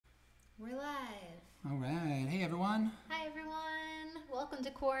We're live. All right. Hey, everyone. Hi, everyone. Welcome to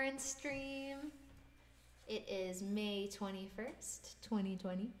Quarantine Stream. It is May 21st,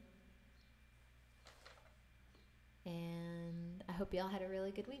 2020. And I hope you all had a really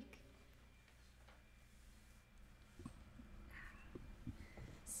good week.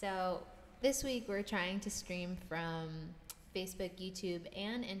 So, this week we're trying to stream from Facebook, YouTube,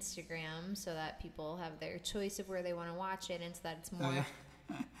 and Instagram so that people have their choice of where they want to watch it and so that it's more... Oh, yeah.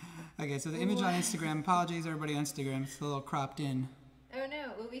 Okay, so the image on Instagram, apologies everybody on Instagram, it's a little cropped in. Oh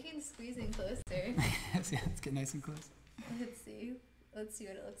no, well we can squeeze in closer. Yeah, let's get nice and close. Let's see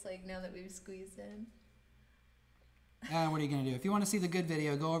what it looks like now that we've squeezed in. What are you going to do? If you want to see the good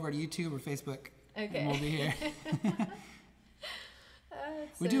video, go over to YouTube or Facebook. Okay. And we'll be here.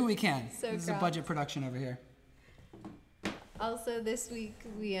 We do what we can. So this is a budget production over here. Also this week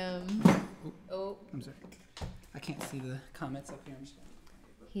we I'm sorry. I can't see the comments up here.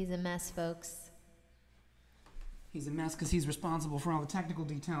 He's a mess, folks. He's a mess because he's responsible for all the technical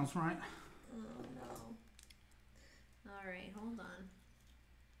details, right? Oh no. Alright, hold on.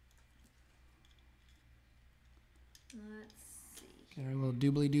 Let's see. Get our little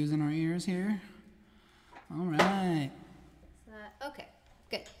doobly-doos in our ears here. All right. Okay,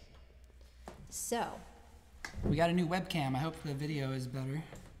 good. So. We got a new webcam. I hope the video is better.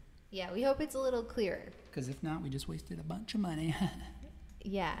 Yeah, we hope it's a little clearer. Because if not, we just wasted a bunch of money.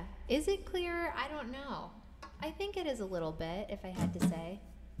 Yeah. Is it clearer? I don't know. I think it is a little bit, if I had to say.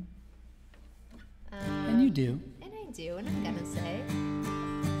 And you do. And I do, and I'm gonna say.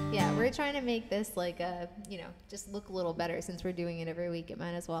 Yeah, we're trying to make this like a, just look a little better since we're doing it every week. It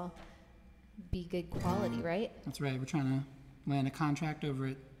might as well be good quality, right? That's right. We're trying to land a contract over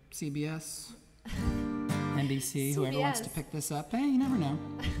at CBS, NBC, whoever wants to pick this up. Hey, you never know.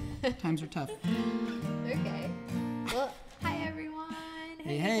 Times are tough. Okay. Well, hi everyone.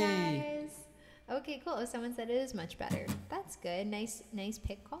 Hey. Guys. Okay, cool. Someone said it is much better. That's good. Nice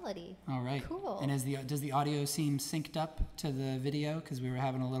pick quality. All right. Cool. And does the audio seem synced up to the video? Because we were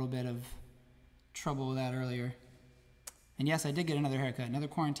having a little bit of trouble with that earlier. And yes, I did get another haircut, another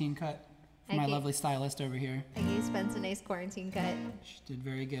quarantine cut from my lovely stylist over here. I gave Spence a nice quarantine cut. She did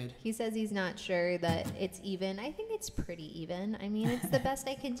very good. He says he's not sure that it's even. I think it's pretty even. I mean, it's the best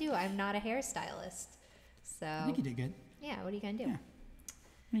I can do. I'm not a hairstylist. So I think you did good. Yeah, what are you going to do? Yeah.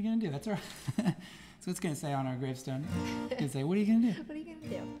 What are you going to do? That's all right. So it's going to say on our gravestone. It's going to say, what are you going to do? What are you going to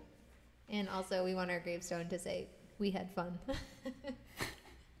do? And also, we want our gravestone to say, we had fun.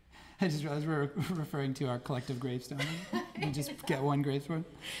 I just realized we're referring to our collective gravestone. We just get one gravestone.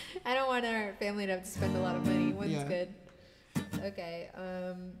 I don't want our family to have to spend a lot of money. One's good. Okay,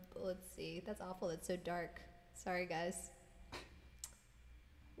 let's see. That's awful. That's so dark. Sorry, guys.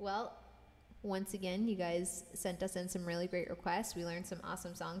 Well, once again, you guys sent us in some really great requests. We learned some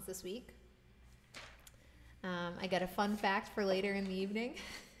awesome songs this week. I got a fun fact for later in the evening.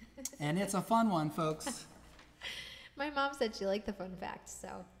 And it's a fun one, folks. My mom said she liked the fun fact,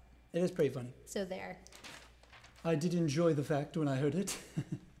 so. It is pretty funny. So there. I did enjoy the fact when I heard it.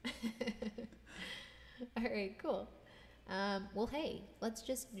 All right, cool. Well, hey, let's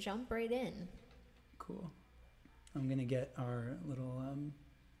just jump right in. Cool. I'm going to get our little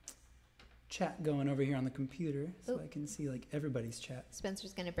chat going over here on the computer so I can see like everybody's chat.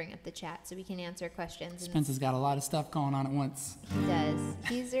 Spencer's going to bring up the chat so we can answer questions. Spencer's got a lot of stuff going on at once. He does.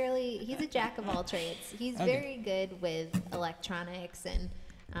 He's a jack of all trades. He's very good with electronics and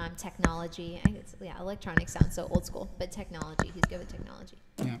technology. I guess, electronics sounds so old school, but technology. He's good with technology.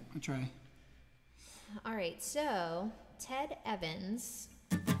 Yeah, I try. All right, so Ted Evans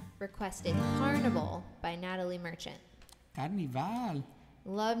requested Carnival by Natalie Merchant. Carnival.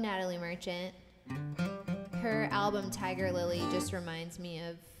 Love Natalie Merchant. Her album Tiger Lily just reminds me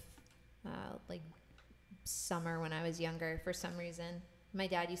of like summer when I was younger for some reason. My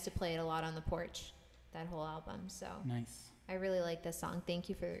dad used to play it a lot on the porch, that whole album. So nice. I really like this song. Thank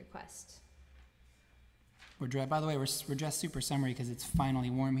you for the request. By the way, we're dressed super summery because it's finally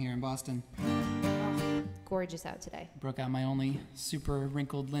warm here in Boston. Oh, gorgeous out today. Broke out my only super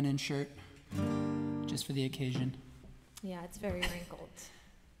wrinkled linen shirt just for the occasion. Yeah, it's very wrinkled.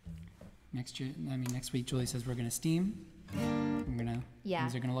 Next week, Julie says we're gonna steam.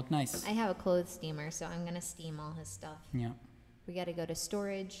 Things are gonna look nice. I have a clothes steamer, so I'm gonna steam all his stuff. Yeah. We got to go to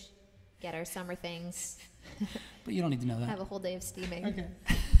storage, get our summer things. But you don't need to know that. Have a whole day of steaming. Okay.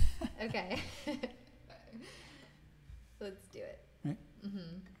 Okay. Let's do it. Right.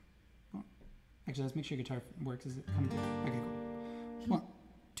 Mm-hmm. Well, actually, let's make sure your guitar works. Is it coming through? Okay, cool. 1,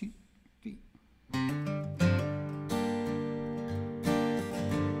 2, 3.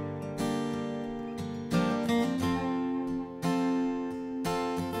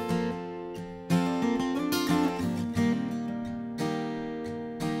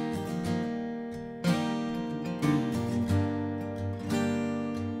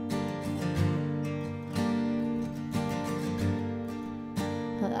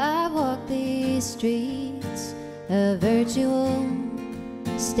 I walk these streets, a virtual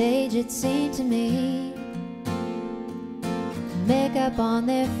stage it seemed to me. Makeup on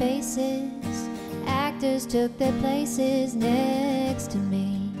their faces, actors took their places next to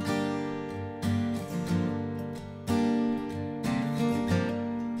me.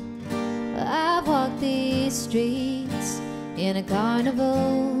 I've walked these streets in a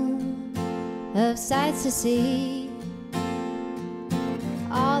carnival of sights to see.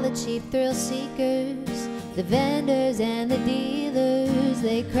 All the cheap thrill seekers, the vendors and the dealers,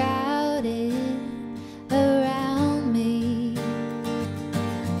 they crowded around me.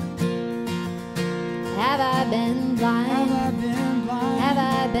 Have I been blind? Have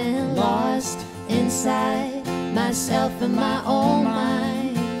I been lost inside myself and my own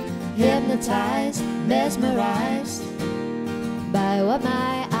mind? Hypnotized, mesmerized by what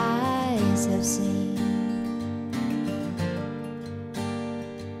my eyes have seen.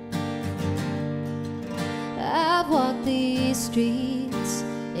 I've walked these streets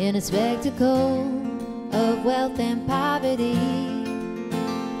in a spectacle of wealth and poverty.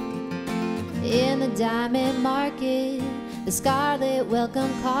 In the diamond market, the scarlet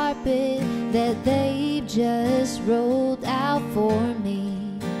welcome carpet that they've just rolled out for me.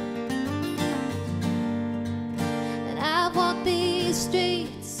 And I've walked these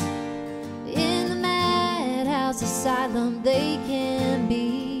streets in the madhouse asylum they can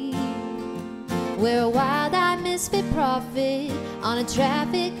be, where a wild-eyed misfit prophet on a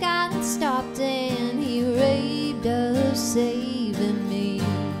traffic island stopped and he raved of saving me.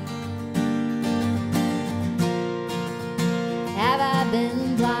 Have I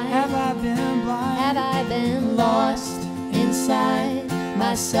been blind? Have I been blind? Have I been lost inside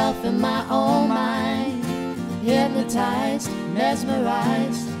myself and my own mind? Hypnotized,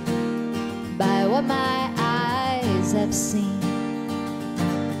 mesmerized by what my eyes have seen.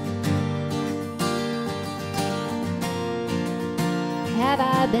 Have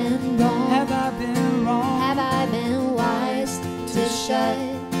I been wrong? Have I been wrong? Have I been wise to shut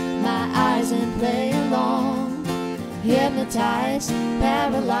my eyes and play along? Hypnotized,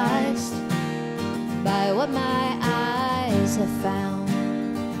 paralyzed by what my eyes have found,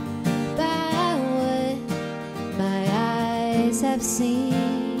 by what my eyes have seen.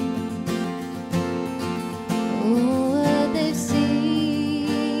 Ooh, what they've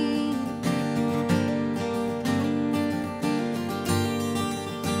seen.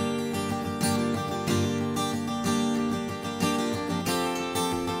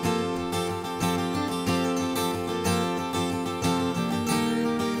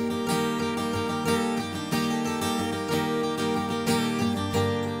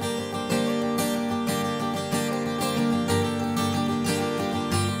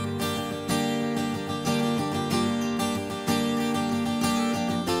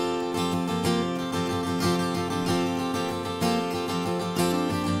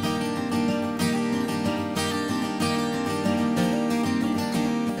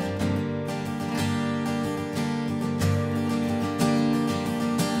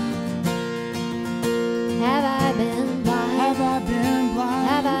 Have I been blind? Have I been blind?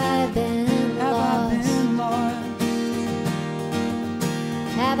 Have I been Have I lost? been lost?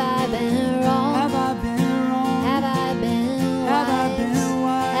 Have I been wrong? Have I been wrong? Have I been Have I wise? been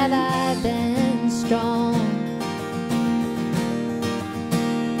wise? Have I been strong?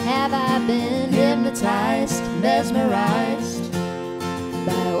 Have I been hypnotized, mesmerized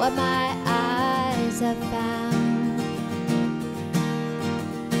by what my eyes have found?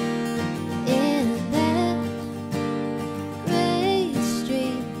 In that great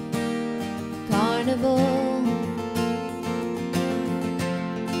street carnival,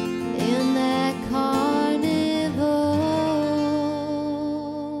 in that carnival.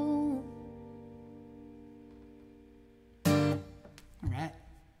 All right.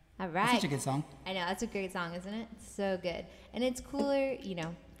 All That's right. such a good song. I know, that's a great song, isn't it? It's so good. And it's cooler, you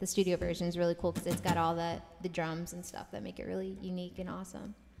know, the studio version is really cool because it's got all the drums and stuff that make it really unique and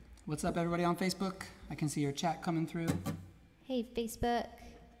awesome. What's up, everybody on Facebook? I can see your chat coming through. Hey, Facebook.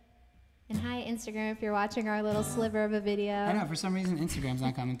 And hi, Instagram, if you're watching our little sliver of a video. I know, for some reason, Instagram's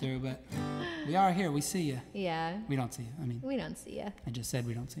not coming through, but we are here. We see you. Yeah. We don't see you. I mean, We don't see you. I just said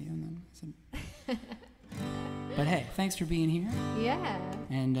we don't see you, and then I said. But hey, thanks for being here. Yeah.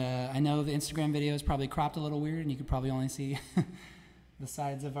 And I know the Instagram video is probably cropped a little weird, and you could probably only see the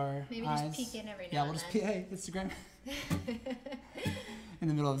sides of our Maybe eyes. just peek in every now Yeah, we'll and just then. hey, Instagram. In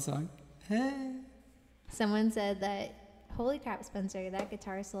the middle of the song. Hey. Someone said that, holy crap, Spencer, that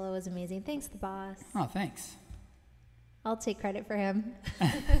guitar solo was amazing. Thanks, the boss. Oh, thanks. I'll take credit for him.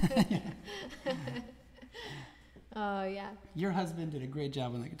 Oh, yeah. Your husband did a great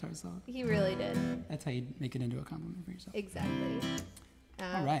job on that guitar solo. He really did. That's how you make it into a compliment for yourself. Exactly.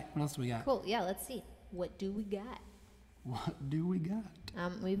 All right. What else do we got? Cool. Yeah, let's see. What do we got? What do we got?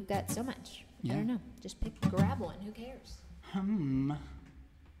 We've got so much. Yeah. I don't know. Just grab one. Who cares?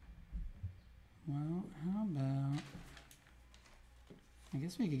 Well, how about... I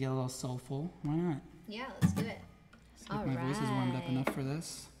guess we could get a little soulful. Why not? Yeah, let's do it. My voice is warmed up enough for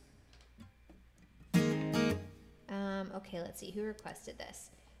this. Okay, let's see. Who requested this?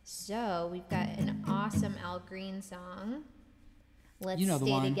 So, we've got an awesome Al Green song. Let's You know the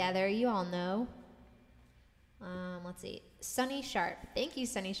Stay one. Together. You all know. Let's see. Sunny Sharp. Thank you,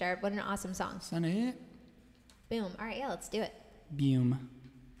 Sunny Sharp. What an awesome song. Sunny. Boom. All right, yeah, let's do it. Boom.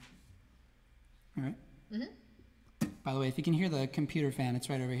 All right. By the way, if you can hear the computer fan, it's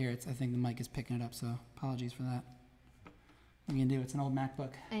right over here. I think the mic is picking it up, so apologies for that. What are you going to do? It's an old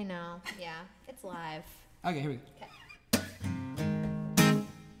MacBook. I know. Yeah, it's live. Okay, here we go. Okay.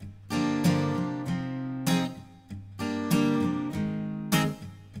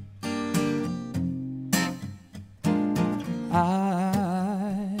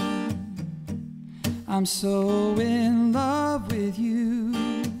 I'm so in love with you.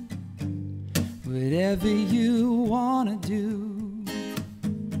 Whatever you wanna do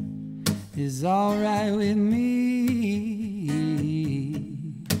is alright with me.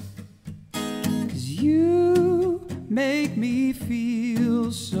 'Cause you make me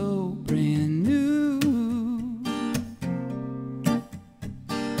feel so brand new.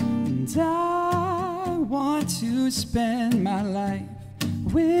 And I want to spend my life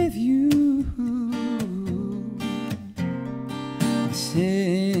with you.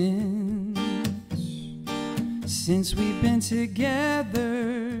 Since we've been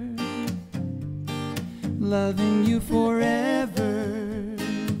together, loving you forever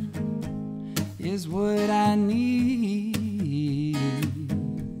is what I need.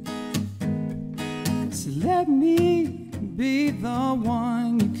 So let me be the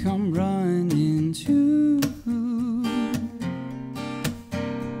one you come running to.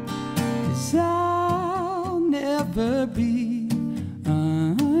 'Cause I'll never be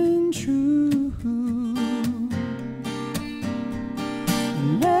untrue.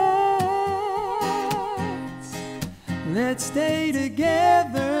 Let's stay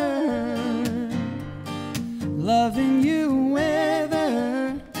together, loving you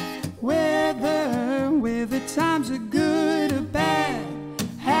whether times are good or bad,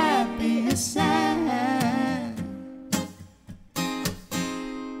 happy or sad.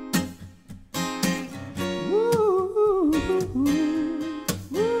 Ooh,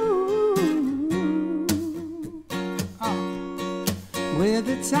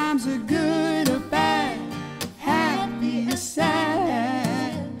 whether times are good or bad, happy or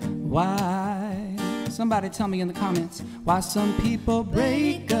sad. Why? Somebody tell me in the comments why some people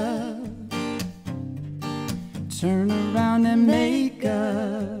break up, turn around and make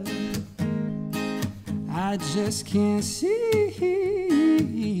up. I just can't see.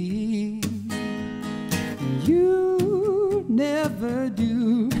 You never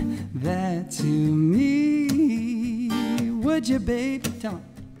do that to me. Would you, babe? Tell me.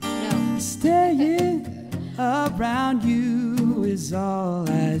 No. Staying around you is all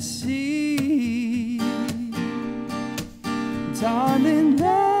I see. Darling,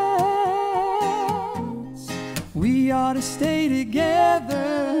 we ought to stay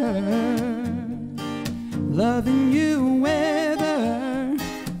together, loving you whether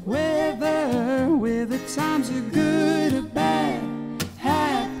times are good or bad,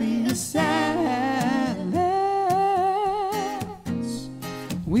 happy or sad.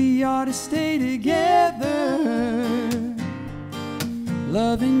 We ought to stay together,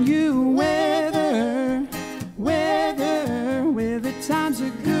 loving you whether times are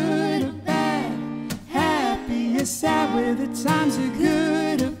good or bad, happy or sad. Whether times are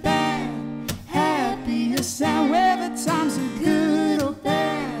good or bad, happy or sad. Whether times are good or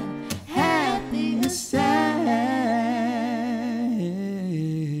bad, happy or sad.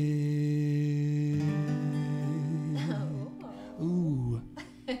 Ooh.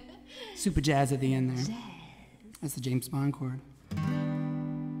 Super jazz at the end there. Jazz. That's the James Bond chord.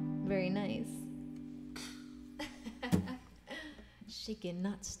 Very nice. Shaken,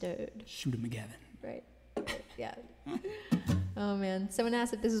 not stirred. Shoot 'em, McGavin. Right. Yeah. Oh, man. Someone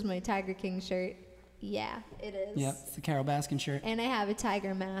asked if this is my Tiger King shirt. Yeah, it is. Yep, it's the Carole Baskin shirt. And I have a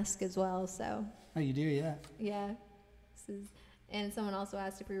tiger mask as well, so. Oh, you do? Yeah. Yeah. And someone also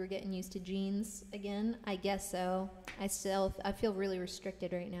asked if we were getting used to jeans again. I guess so. I feel really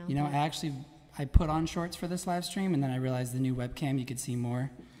restricted right now. You know, I put on shorts for this live stream, and then I realized the new webcam, you could see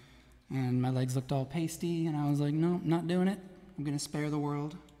more. And my legs looked all pasty, and I was like, no, not doing it. I'm going to spare the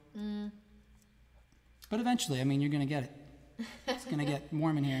world. But eventually, I mean, you're going to get it. It's going to get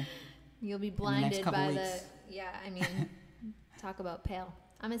warm in here. You'll be next blinded couple by weeks. I mean, talk about pale.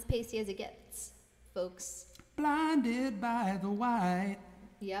 I'm as pasty as it gets, folks. Blinded by the white.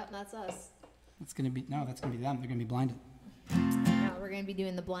 Yep, that's us. That's going to be them. They're going to be blinded. No, we're going to be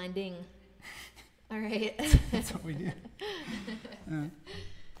doing the blinding. All right. That's what we do.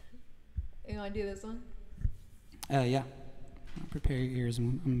 You want to do this one? Yeah. Prepare your ears.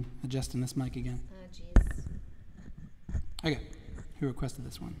 I'm adjusting this mic again. Oh, jeez. Okay. Who requested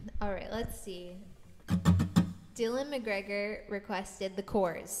this one? All right, let's see. Dylan McGregor requested the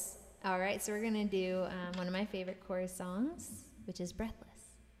chorus. All right, so we're going to do one of my favorite chorus songs, which is Breathless.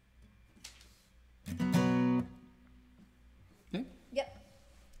 Okay. Yep.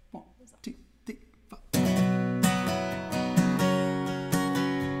 1, 2, 3, 4.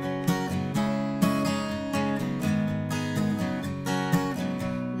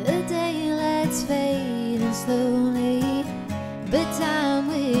 The daylight's fading slowly, but time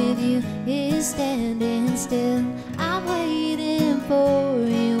with you is standing still. I'm waiting for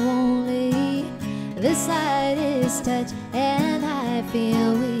you only. The slightest touch and I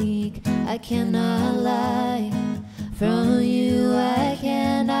feel weak. I cannot lie. From you I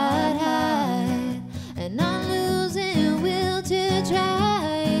cannot hide. And I'm losing will to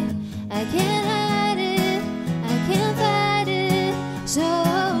try. I can't hide it, I can't fight it. So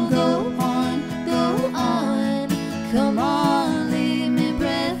go on, come on, leave me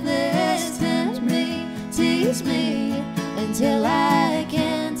breathless. Tempt me, tease me, until I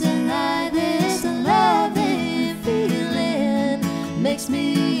can't deny this loving feeling. Makes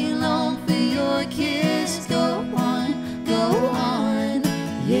me long for your kiss. Go on,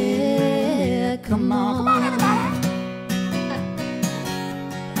 yeah, come on. Come on, everybody.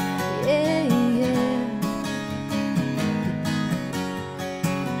 Yeah.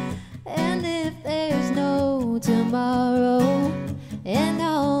 And if there's no tomorrow, and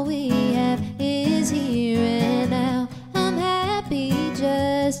all we have is here and now, I'm happy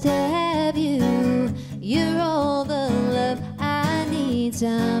just to have you. You're all the love I need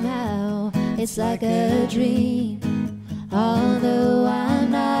somehow. It's like a dream, although I'm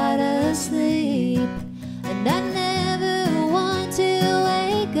not asleep. And I never want to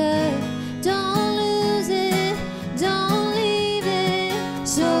wake up. Don't lose it, don't leave it.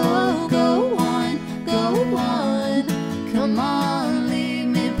 So go on, come on, leave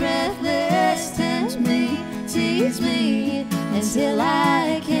me breathless. Tempt me, tease me, until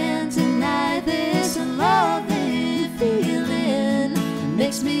I can't deny this loving feeling.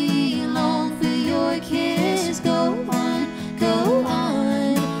 Makes me long for your kiss. Go on,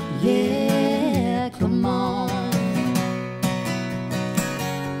 yeah, come on.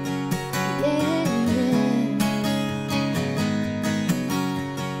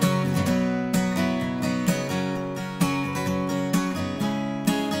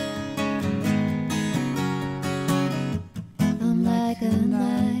 I'm like a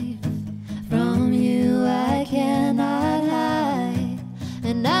knife. From you I cannot hide.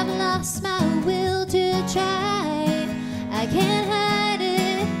 And I've lost my will to try. I can't hide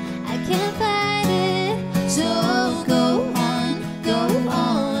it, I can't fight it. So go on,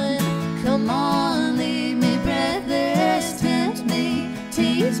 come on, leave me breathless. Tempt me,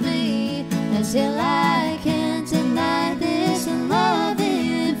 tease me, until I can't deny this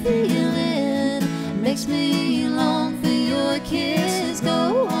loving feeling. Makes me long for your kiss.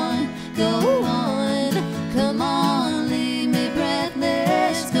 Go on, come on, leave me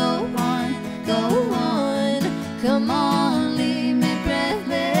breathless. Go on, come on, leave me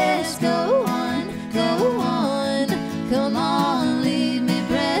breathless. Go on, come on, leave me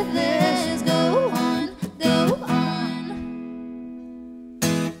breathless. Go on.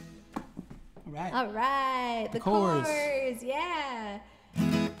 All right, the chorus, yeah.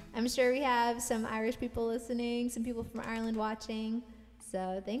 I'm sure we have some Irish people listening, some people from Ireland watching.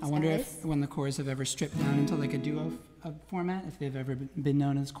 So thanks, I wonder guys. if when the chorus have ever stripped down into like a duo format, if they've ever been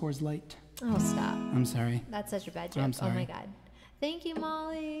known as Chorus Light. Oh, stop. I'm sorry. That's such a bad joke. I'm sorry. Oh my God. Thank you,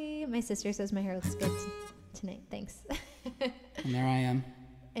 Molly. My sister says my hair looks good tonight. Thanks. And there I am.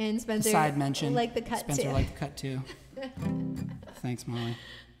 And The Spencer side mention. liked the cut Spencer too. liked the cut too. Thanks, Molly.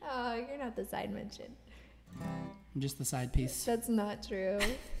 Oh, you're not the side mention. I'm just the side piece. That's not true.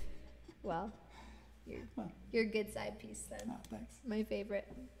 Well, Well. you're a good side piece then. Oh, thanks. My favorite.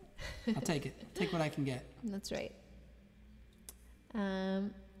 I'll take it. Take what I can get. That's right.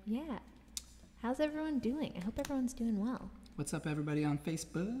 Yeah. How's everyone doing? I hope everyone's doing well. What's up, everybody on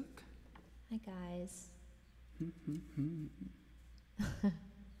Facebook? Hi, guys.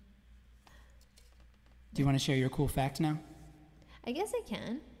 Do you want to share your cool fact now? I guess I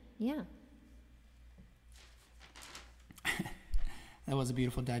can. Yeah. That was a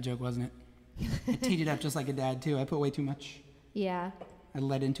beautiful dad joke, wasn't it? I teed it up just like a dad, too. I put way too much. Yeah. I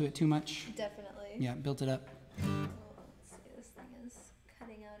led into it too much. Definitely. Yeah, built it up. Oh, let's see. This thing is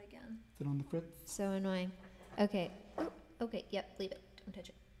cutting out again. Is it on the fritz? So annoying. Okay. Oh, okay. Yep. Leave it. Don't touch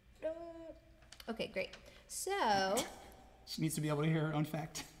it. Okay. Great. So. She needs to be able to hear her own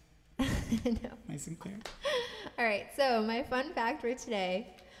fact. No. Nice and clear. All right. So my fun fact for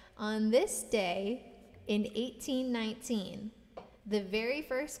today: on this day in 1819, the very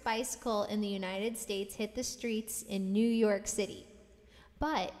first bicycle in the United States hit the streets in New York City.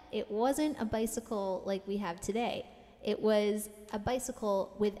 But it wasn't a bicycle like we have today. It was a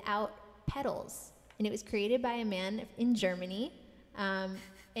bicycle without pedals. And it was created by a man in Germany. And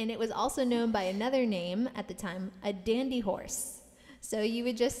it was also known by another name at the time, a dandy horse. So you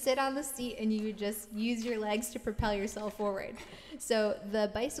would just sit on the seat and you would just use your legs to propel yourself forward. So the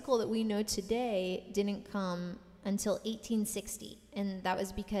bicycle that we know today didn't come until 1860, and that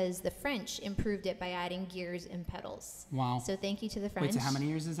was because the French improved it by adding gears and pedals. Wow. So thank you to the French. Wait, so how many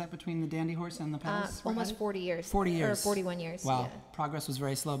years is that between the dandy horse and the pedals? Almost 40 years. 40 years. Or 41 years. Wow. Yeah. Progress was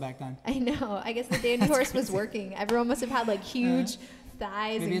very slow back then. I know. I guess the dandy horse was working. Everyone must have had like huge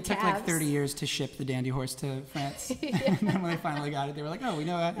thighs Maybe and it took calves. like 30 years to ship the dandy horse to France. And then when they finally got it, they were like, oh, we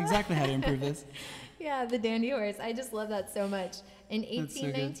know exactly how to improve this. Yeah, the dandy horse. I just love that so much. In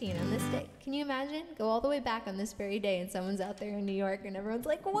 1819, on this day, can you imagine? Go all the way back on this very day, and someone's out there in New York, and everyone's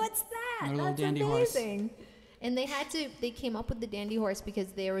like, "What's that? Their little That's dandy horse." amazing!" And they came up with the dandy horse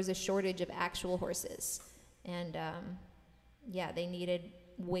because there was a shortage of actual horses, and yeah, they needed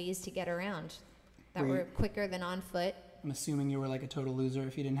ways to get around that were quicker than on foot. I'm assuming you were like a total loser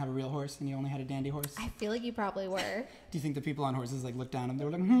if you didn't have a real horse and you only had a dandy horse. I feel like you probably were. Do you think the people on horses like looked down and they were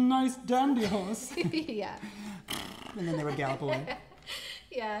like, nice dandy horse? Yeah. And then they would gallop away.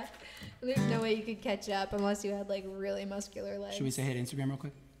 Yeah. There's no way you could catch up unless you had like really muscular legs. Should we say hey to Instagram real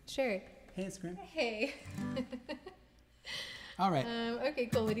quick? Sure. Hey, Instagram. Hey. All right. Okay,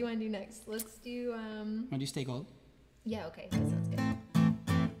 cool. What do you want to do next? Let's do. Want to do stay gold? Yeah. Okay. That sounds good.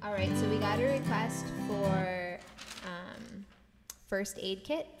 All right. So we got a request for first aid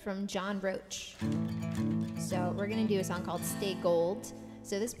kit from John Roach. So we're gonna do a song called "Stay Gold."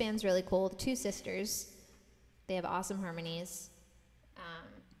 So this band's really cool. The two sisters. They have awesome harmonies.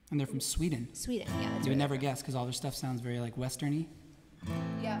 And they're from Sweden. Sweden. Yeah. That's You would really never guess because all their stuff sounds very like Western-y.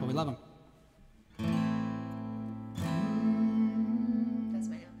 Yeah. But we love them. That's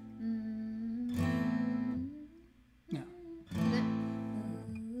my note. No.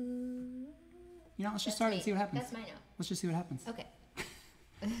 You know, let's just start and see what happens. That's my note. Let's just see what happens. Okay.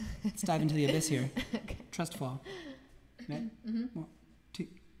 Let's dive into the abyss here. Okay. Trust fall. Right? 1, 2,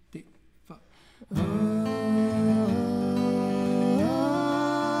 3, 4.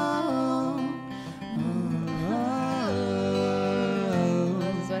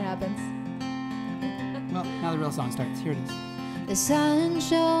 This is what happens. Well, now the real song starts. Here it is. The sun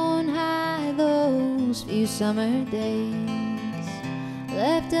shone high those few summer days,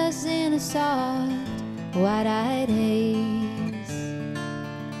 left us in a soft, wide-eyed haze.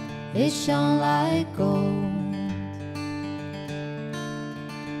 It shone like gold.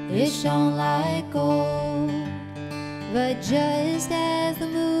 It shone like gold. But just as the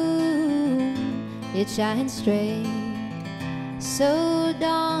moon, it shines straight, so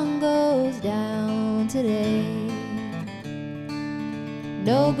dawn goes down today.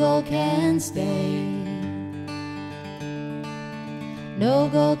 No gold can stay. No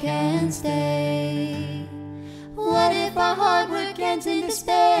gold can stay. What if our hard work ends in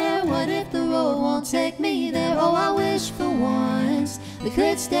despair? What if the road won't take me there? Oh, I wish for once we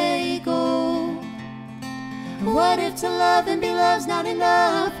could stay gold. What if to love and be loved's not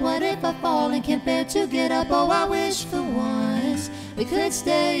enough? What if I fall and can't bear to get up? Oh, I wish for once we could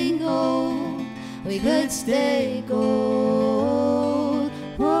stay gold. We could stay gold.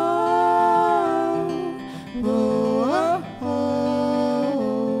 Whoa, whoa, whoa.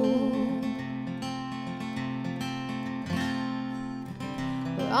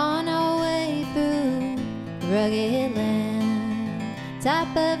 We're on our way through rugged land, top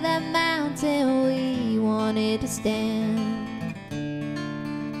of that mountain we wanted to stand,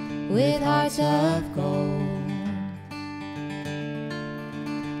 with hearts of gold,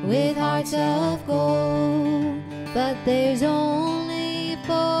 with hearts of gold. But there's only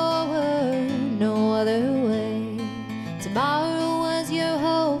forward, no other way. Tomorrow was your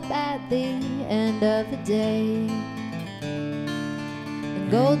hope at the end of the day,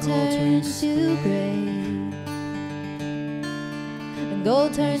 and gold turns to gray, and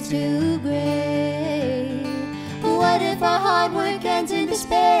gold turns to gray. What if our hard work ends in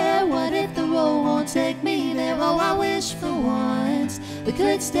despair? What if the road won't take me there? Oh, I wish for once we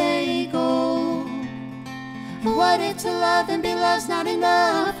could stay gold. What if to love and be loved's not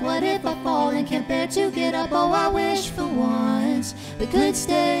enough? What if I fall and can't bear to get up? Oh, I wish for once we could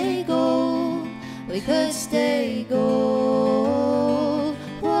stay gold. We could stay gold.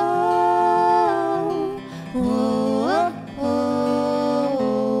 Whoa, whoa, whoa.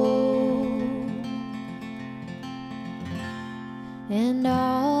 And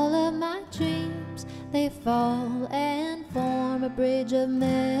all of my dreams, they fall and form a bridge of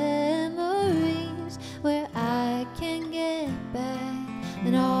memories where I can get back.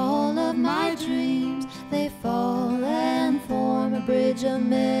 And all of my dreams, they fall and form a bridge of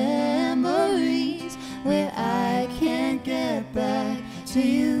memories where I can't get back to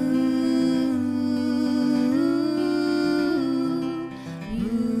you.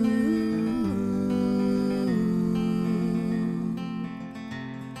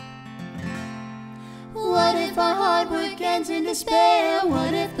 What if our hard work ends in despair?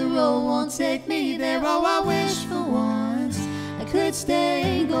 What if the road won't take me there? Oh, I wish for once I could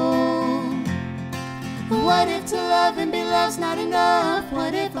stay gold. What if to love and be loved's not enough?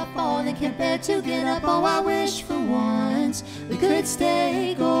 What if I fall and can't bear to get up? Oh, I wish for once we could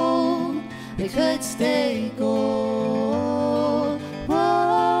stay gold. We could stay gold.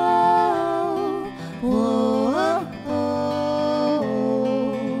 Whoa, whoa, whoa.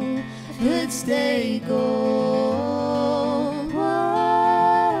 Could stay gold.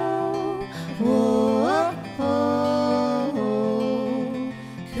 Whoa, whoa, whoa.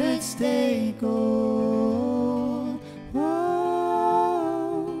 Could stay gold.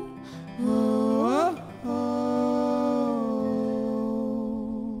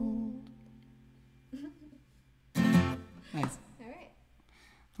 Nice. All right.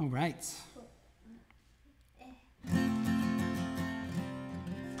 All right.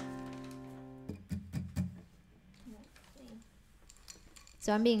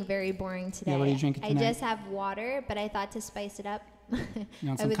 So I'm being very boring today. Yeah, what are you drinking I tonight? just have water, but I thought to spice it up. You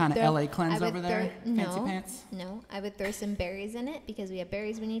want I some would kind throw- of LA I cleanse would over there? throw- Fancy no, pants? No, I would throw some berries in it because we have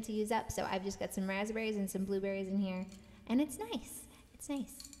berries we need to use up. So I've just got some raspberries and some blueberries in here, and it's nice. It's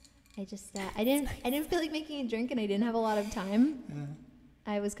nice. I just I didn't feel like making a drink, and I didn't have a lot of time. Yeah.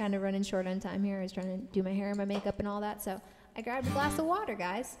 I was kind of running short on time here. I was trying to do my hair and my makeup and all that, so I grabbed a glass of water,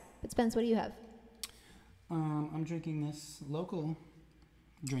 guys. But Spence, what do you have? I'm drinking this local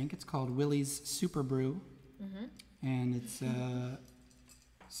drink. It's called Willie's Super Brew, and it's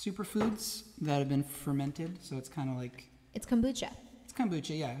superfoods that have been fermented. So it's kind of like It's kombucha. it's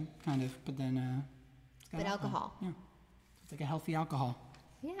kombucha, yeah, kind of. But then it's got But alcohol. Yeah, it's like a healthy alcohol.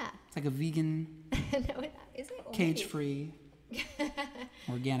 Yeah. It's like a vegan, No, it isn't. Oh, wait. cage-free,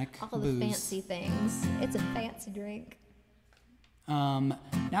 organic All the booze. fancy things. It's a fancy drink.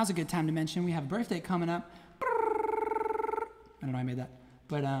 Now's a good time to mention we have a birthday coming up. I don't know how I made that,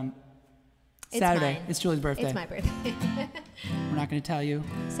 but It's Saturday. mine. It's Julie's birthday. It's my birthday. We're not going to tell you.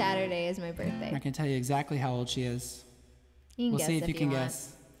 Saturday is my We're birthday. not going to tell you exactly how old she is. You can We'll guess see if you can want.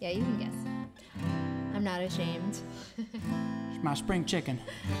 guess. Yeah, you can guess. I'm not ashamed. She's my spring chicken.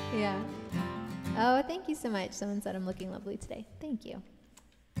 Yeah. Oh, thank you so much. Someone said I'm looking lovely today. Thank you.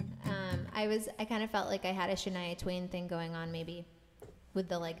 I kind of felt like I had a Shania Twain thing going on, maybe, with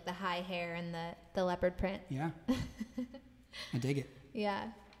the high hair and the leopard print. Yeah. I dig it. Yeah.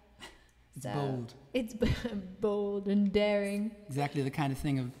 It's bold. It's bold and daring. Exactly the kind of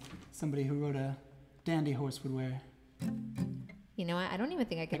thing of somebody who rode a dandy horse would wear. You know what? I don't even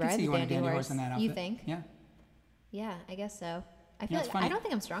think I I could can ride see the you on a dandy dandy horse. horse in that outfit. You think? Yeah. Yeah, I guess so. I Yeah, feel it's like funny. I don't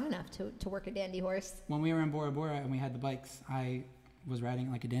think I'm strong enough to work a dandy horse. When we were in Bora Bora and we had the bikes, I was riding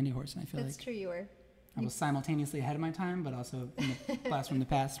it like a dandy horse, and I feel That's like true, you were. I was simultaneously ahead of my time, but also in the blast from the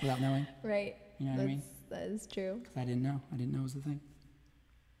past without knowing. Right. You know what I mean? That is true. Because I didn't know. I didn't know it was the thing.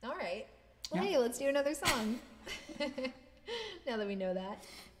 All right. Well, Yeah. hey, let's do another song. Now that we know that.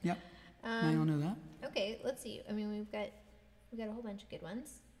 Yep. Now you all know that. Okay, let's see. I mean, we've got a whole bunch of good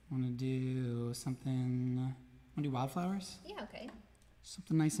ones. Want to do something? Want to do Wildflowers? Yeah, okay.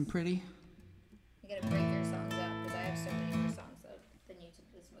 Something nice and pretty. We gotta break our songs up because I have so many more songs than you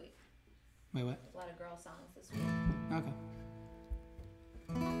this week. Wait, what? A lot of girl songs this week. Okay.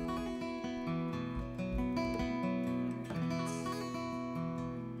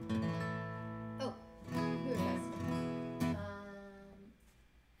 Oh, here it goes.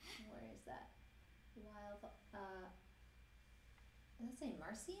 Where is that? Does that say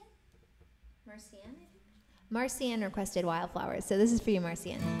Marcian? Marcian, I think? Marcian requested Wildflowers, so this is for you,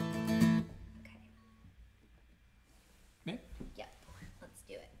 Marcian. Okay. Okay. Yep. Let's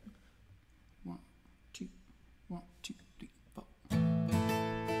do it. 1, 2, 1,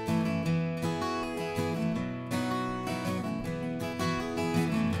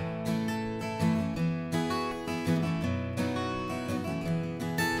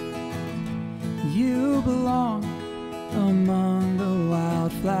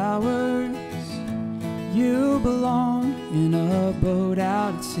 belong in a boat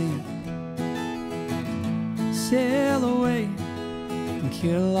out at sea. Sail away and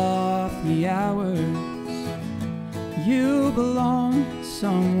kill off the hours. You belong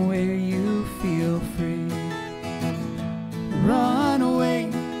somewhere you feel free. Run away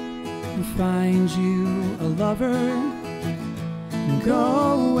and find you a lover.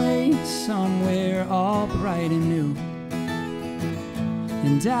 Go away somewhere all bright and new.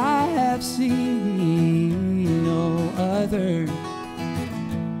 And I have seen no other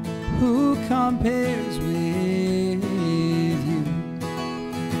who compares with you.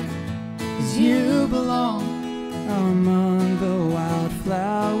 'Cause you belong among the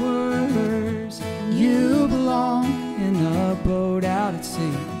wildflowers. You belong in a boat out at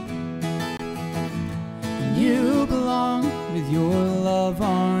sea. You belong with your love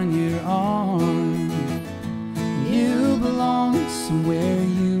on your arm. You belong somewhere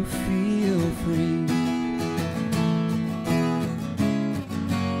you feel free.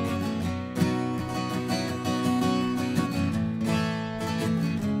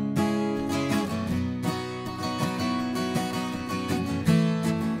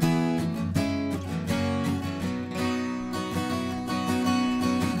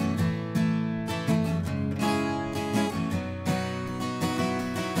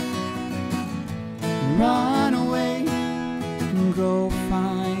 Run away and go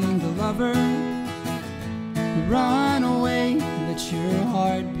find a lover. Run away, let your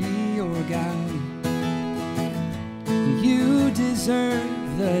heart be your guide. You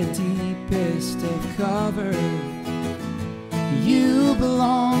deserve the deepest of cover. You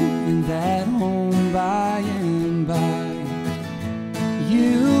belong in that home by and by.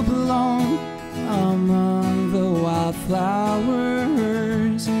 You belong among the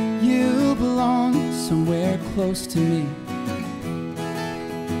wildflowers. You belong somewhere close to me,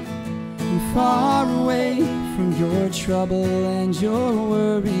 and far away from your trouble and your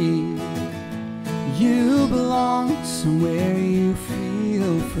worry. You belong somewhere you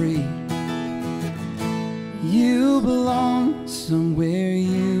feel free. You belong somewhere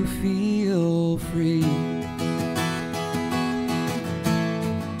you feel free.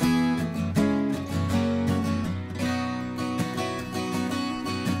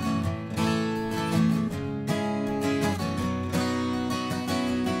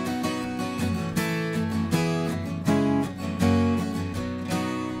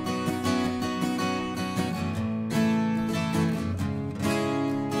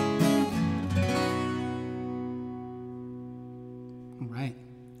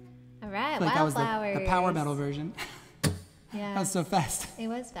 All right, Like that was Wildflowers. the power metal version. Yeah. That was so fast. It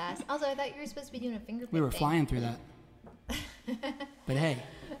was fast. Also, I thought you were supposed to be doing a finger pick We were thing. flying through that. But hey,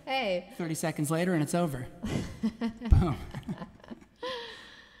 Hey, 30 seconds later and it's over. Boom.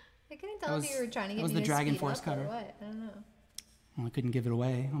 I couldn't tell if you were trying to get was me the to Dragon speed Force up cover. or what. I don't know. Well, I couldn't give it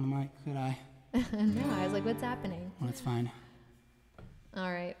away on the mic, could I? No, I was like, what's happening? Well, that's fine.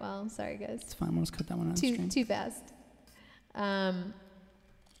 All right, well, sorry guys. It's fine. We'll just cut that one out of the stream. Too fast.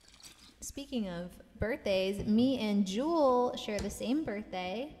 Speaking of birthdays, me and Jewel share the same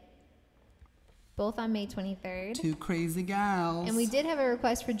birthday, both on May 23rd. Two crazy gals. And we did have a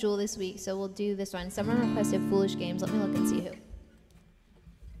request for Jewel this week, so we'll do this one. Someone requested Foolish Games. Let me look and see who.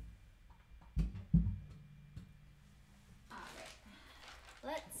 All right.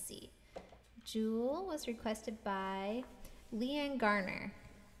 Let's see. Jewel was requested by Leanne Garner.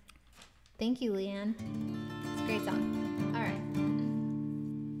 Thank you, Leanne. It's a great song. All right.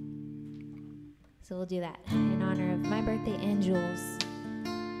 So we'll do that in honor of my birthday and Jules.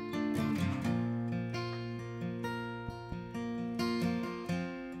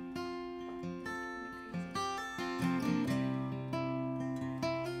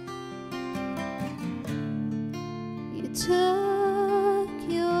 You took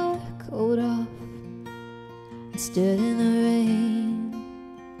your coat off and stood in the rain.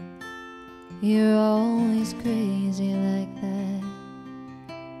 You're always crazy like that.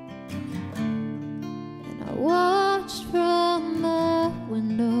 And I watched from the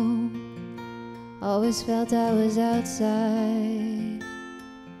window, always felt I was outside,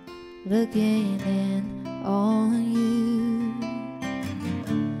 looking in on you.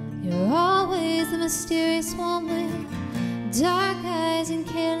 You're always the mysterious one with dark eyes and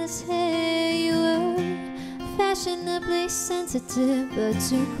careless hair. You were fashionably sensitive, but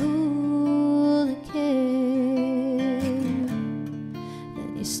too cool to care.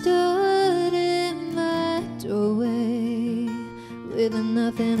 Then you stood in my doorway with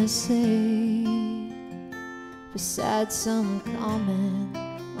nothing to say, besides some comment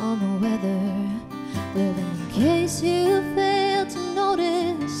on the weather. Well, in case you failed to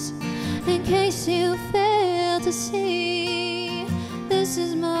notice, in case you failed world to see. This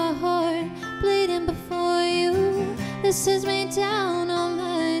is my heart bleeding before you. This is me down on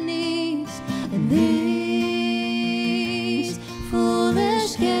my knees. And these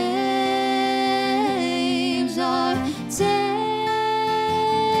foolish games are tearing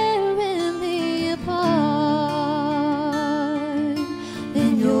me apart.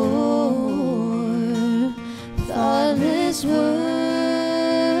 And your thoughtless words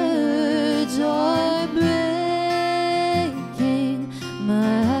are breaking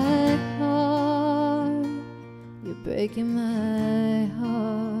my heart. You're breaking my heart.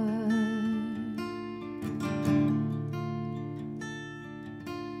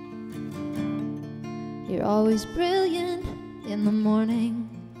 You're always brilliant in the morning,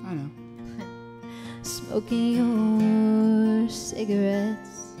 I know. smoking your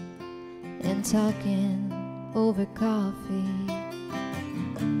cigarettes and talking over coffee.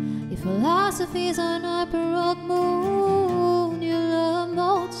 Your philosophies on our baroque moon. You love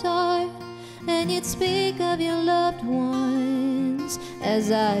Mozart, and you'd speak of your loved ones as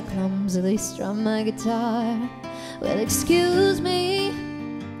I clumsily strum my guitar. Well, excuse me,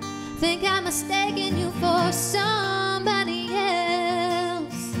 think I'm mistaking you for somebody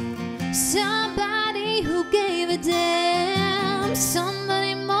else, somebody who gave a damn,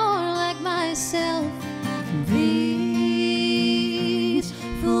 somebody more like myself. These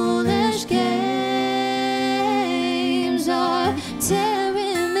foolish games are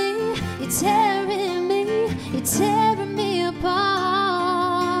tearing me, you're tearing me, you're tearing me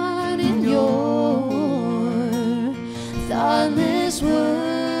apart. And your thoughtless words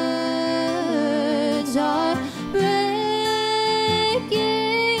are breaking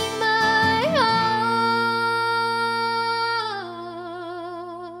my heart.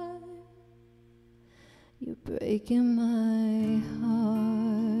 You're breaking my heart.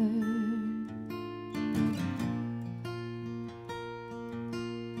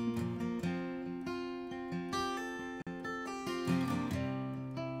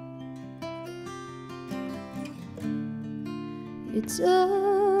 You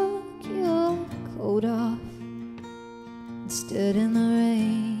took your coat off and stood in the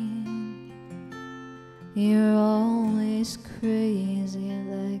rain. You're always crazy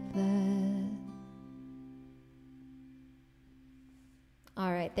like that.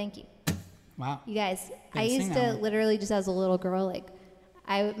 All right, thank you. Wow. You guys, I Didn't used sing to that one. literally just as a little girl, like,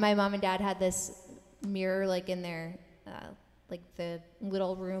 my mom and dad had this mirror like in their, like the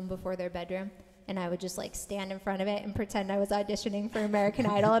little room before their bedroom, and I would just like stand in front of it and pretend I was auditioning for American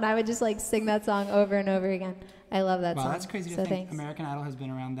Idol, and I would just like sing that song over and over again. I love that Wow, song. that's crazy to so think thanks. American Idol has been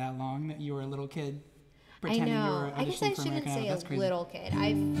around that long, that you were a little kid I pretending you were know. I guess I auditioning for shouldn't American Idol. say That's a crazy. little kid.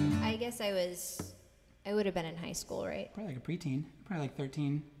 I guess I would have been in high school, right? Probably like a preteen. Probably like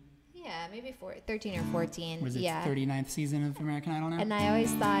 13. Yeah, maybe 13 or 14. Was it yeah. 39th season of American Idol now? And I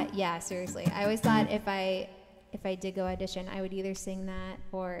always thought, yeah, seriously, I always thought if I did go audition, I would either sing that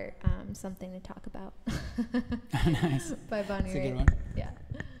or Something to Talk About Nice. by Bonnie That's a good Raitt. one. Yeah.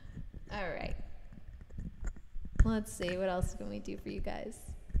 All right. Let's see, what else can we do for you guys?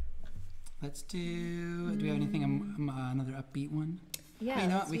 Let's do we have anything, another upbeat one? Yeah. Hey, you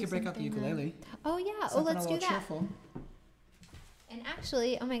know let's what? We do could break out the something, ukulele. Oh yeah. Oh, Something let's a do little that. cheerful. And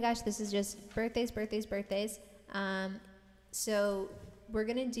actually, oh my gosh, this is just birthdays. So we're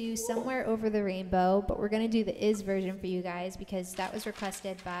gonna do Somewhere Over the Rainbow, but we're gonna do the Is version for you guys because that was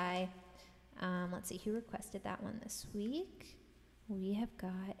requested by, let's see, who requested that one this week? We have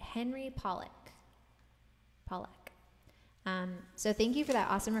got Henry Pollock. So thank you for that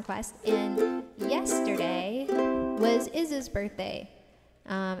awesome request. And yesterday was Iz's birthday.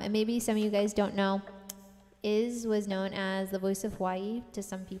 And maybe some of you guys don't know, Iz was known as the voice of Hawaii to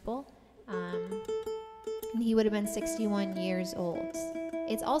some people. And he would have been 61 years old.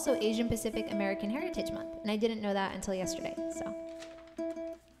 It's also Asian Pacific American Heritage Month, and I didn't know that until yesterday. So,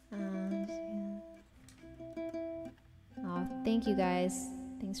 oh, thank you guys.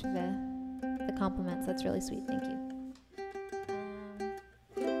 Thanks for the compliments. That's really sweet. Thank you.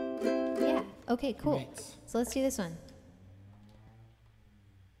 Yeah. Okay. Cool. Right. So let's do this one.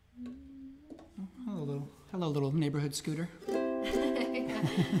 Hello, little neighborhood scooter.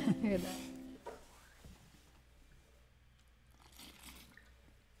 Heard that.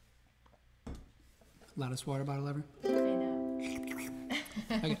 Loudest water bottle ever. I know.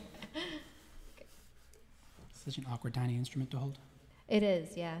 Okay. Such an awkward, tiny instrument to hold. It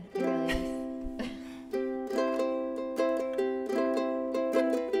is. Yeah. It really is.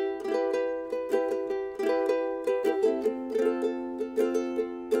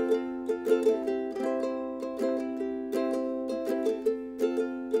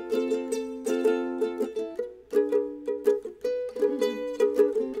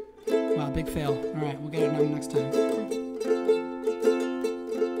 big fail. All right, we'll get it done next time.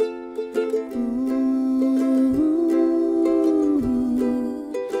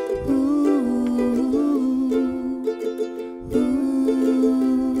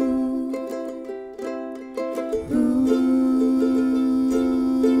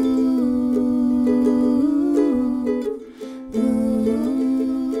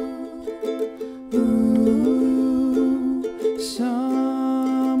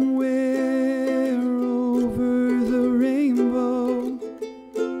 Somewhere over the rainbow,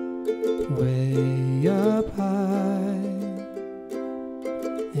 way up high,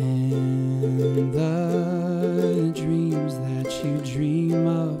 and the dreams that you dream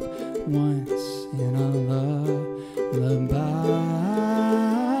of once in a lullaby.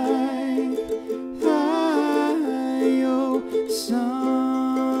 Oh, somewhere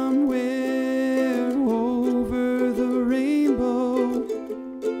over the rainbow,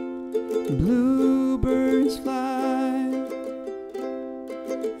 bluebirds fly,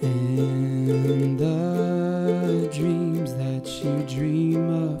 and the dreams that you dream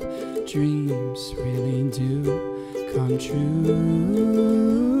of, dreams really do come true.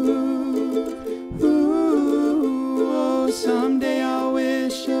 Ooh, oh, someday I'll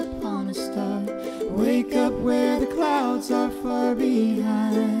wish upon a star, wake up where the clouds are far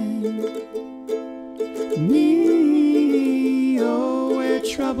behind me, oh, where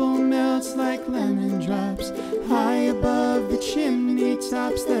trouble melts like lemon drops, high above the chimney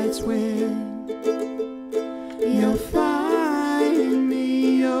tops. That's where you'll find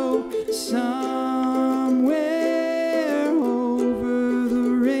me, oh, somewhere over the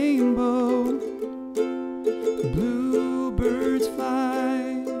rainbow, bluebirds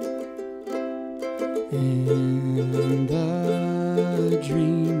fly, and the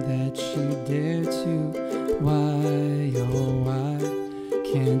dream that you dare to, why, oh, why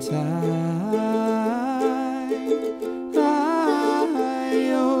can't I?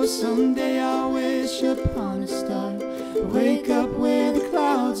 Oh, someday I'll wish upon a star, wake up where the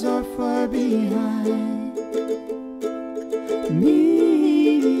clouds are far behind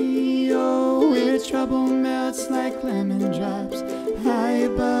me, oh, where trouble melts like lemon drops, high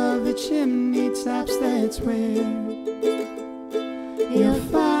above the chimney tops. That's where you'll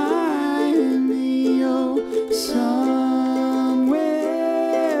find me, oh, somewhere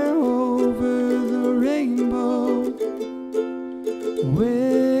over the rainbow,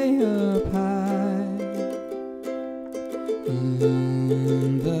 way up high,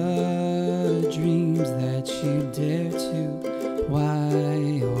 and the dreams that you dare to,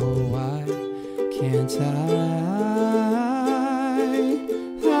 why, oh, why can't I?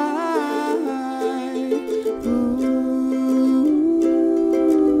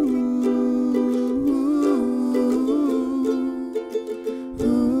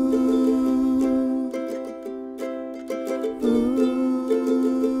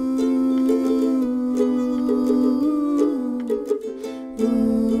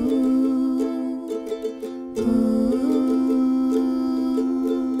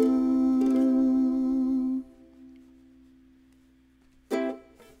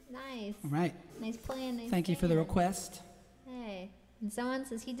 Nice. All right. Nice playing. Nice Thank you for the playing. request. Hey. And someone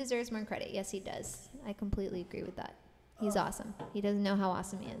says he deserves more credit. Yes, he does. I completely agree with that. He's awesome. He doesn't know how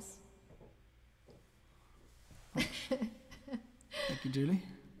awesome he is. Thank you, Julie.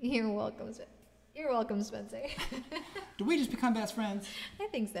 You're welcome. You're welcome, Spencer. Did we just become best friends? I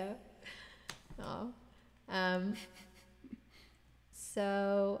think so. Oh.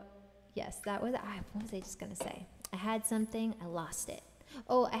 So, yes, that was. What was I just gonna say? I had something. I lost it.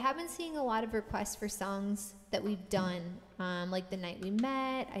 Oh, I have been seeing a lot of requests for songs that we've done. Like The Night We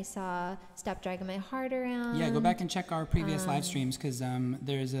Met. I saw Stop Dragging My Heart Around. Yeah, go back and check our previous live streams, because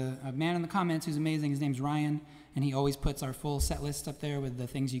there's a man in the comments who's amazing. His name's Ryan, and he always puts our full set list up there with the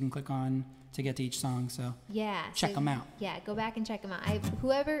things you can click on to get to each song. So yeah, check them out. Yeah, go back and check them out.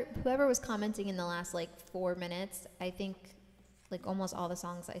 Whoever was commenting in the last like 4 minutes, I think like almost all the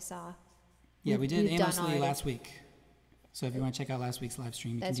songs I saw. Yeah, we did we've done aimlessly already. last week. So if you want to check out last week's live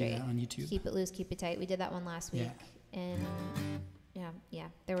stream, you That's can do right. that on YouTube. Keep It Loose, Keep It Tight. We did that one last week. Yeah. And yeah,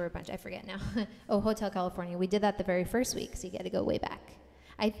 there were a bunch. I forget now. Oh, Hotel California. We did that the very first week, so you got to go way back.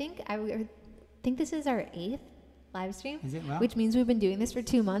 I think this is our 8th live stream. Is it? Wow. Which means we've been doing this for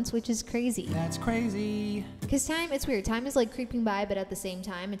 2 months, which is crazy. That's crazy. Because it's weird. Time is like creeping by, but at the same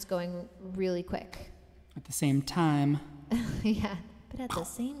time, it's going really quick. At the same time. Yeah, but at the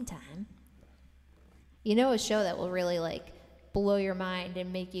same time, you know, a show that will really like blow your mind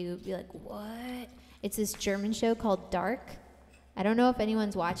and make you be like, what? It's this German show called Dark. I don't know if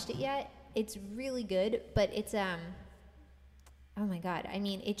anyone's watched it yet. It's really good, but it's oh my God. I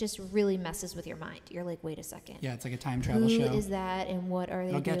mean, it just really messes with your mind. You're like, wait a second. Yeah, it's like a time travel Who show. is that and what are they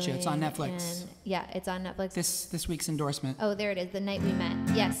It'll doing? get you. It's on Netflix. And yeah, it's on Netflix. This week's endorsement. Oh, there it is. The Night We Met.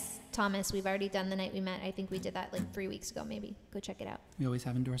 Yes, Thomas, we've already done The Night We Met. I think we did that like 3 weeks ago, maybe. Go check it out. We always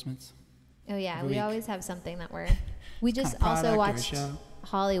have endorsements. Oh yeah, Every we week. always have something that we're. We just Kind of also product or a watched show.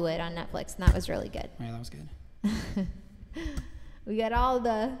 Hollywood on Netflix, and that was really good. Yeah, that was good. We got all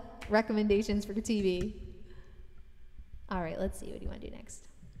the recommendations for TV. All right, let's see. What do you want to do next?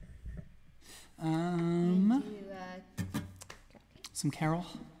 Some Carol.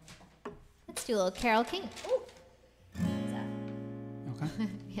 Let's do a little Carole King. Ooh. What's that? Okay.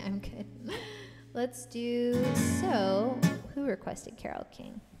 Yeah, I'm good. Let's do. So, who requested Carole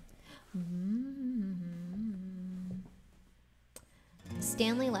King?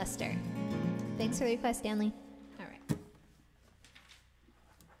 Stanley Lester. Thanks for the request, Stanley. All right.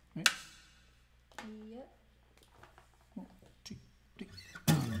 Right. Yep. 1, 2, 3.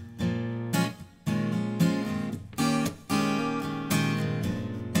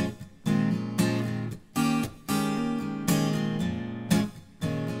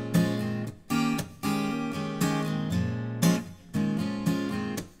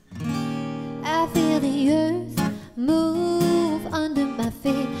 I feel the earth move under my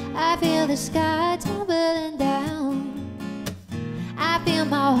feet. I feel the sky tumbling down. I feel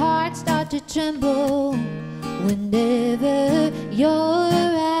my heart start to tremble whenever you're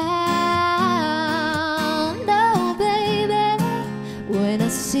around. Oh, baby, when I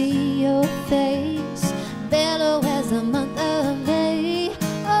see your face, mellow as the month of May.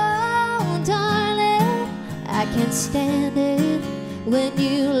 Oh, darling, I can't stand it when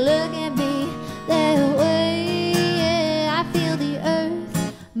you look at me that way. Yeah, I feel the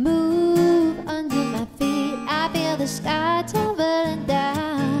earth move under my feet. I feel the sky tumbling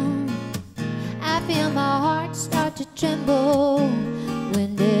down. I feel my heart start to tremble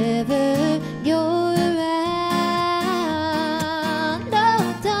whenever you're around.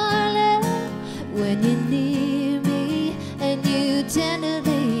 Oh, darling, when you're near me and you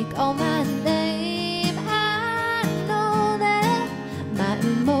tenderly call my name, I know that my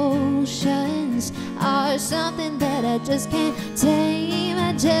emotions are something that I just can't tame.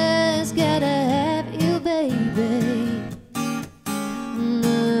 I just gotta have you, baby.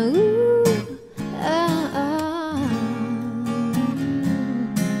 Ooh, ah, ah.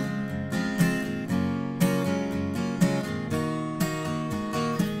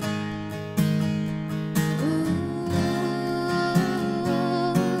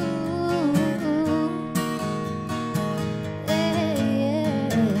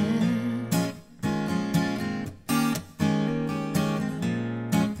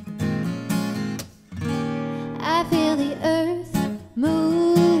 I feel the earth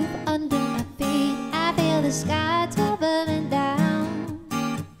move under my feet. I feel the sky tumbling down.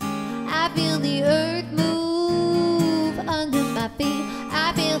 I feel the earth move under my feet.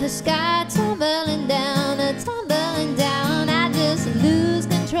 I feel the sky tumbling down, tumbling down. I just lose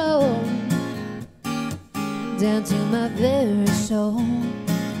control down to my very soul.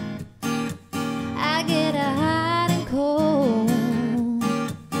 I get a hot and cold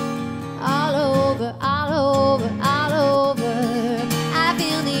all over, all over, all over. I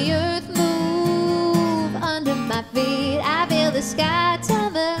feel the earth move under my feet. I feel the sky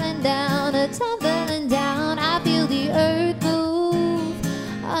tumbling down, tumbling down. I feel the earth move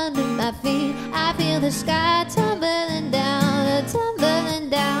under my feet. I feel the sky tumbling down, tumbling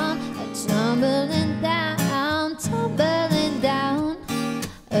down, tumbling down, tumbling down,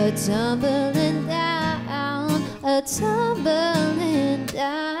 tumbling down, tumbling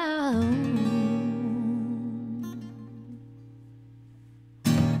down.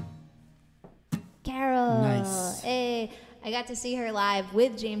 Carol. Nice. Hey, I got to see her live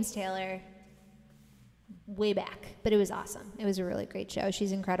with James Taylor way back, but it was awesome. It was a really great show.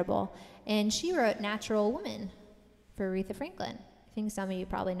 She's incredible. And she wrote Natural Woman for Aretha Franklin. I think some of you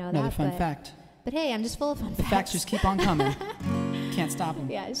probably know Another that. fun fact. But hey, I'm just full of fun The facts just keep on coming. Can't stop them.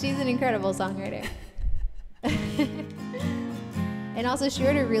 Yeah, she's an incredible songwriter. And also, she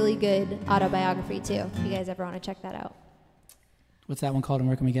wrote a really good autobiography, too, if you guys ever want to check that out. What's that one called and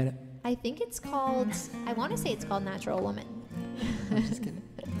where can we get it? I think it's called, I want to say it's called Natural Woman. I'm just kidding.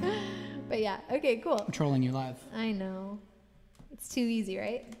 But yeah, okay, cool. I'm trolling you live. I know. It's too easy,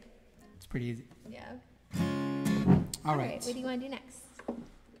 right? It's pretty easy. Yeah. All right. What do you want to do next?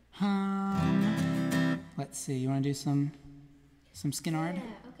 Let's see. You want to do some Skinnard?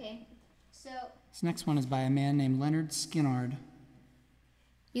 Yeah, okay. So, This next one is by a man named Leonard Skinnard.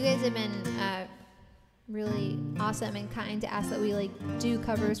 you guys have been really awesome and kind to ask that we do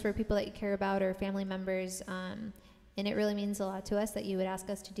covers for people that you care about or family members. And it really means a lot to us that you would ask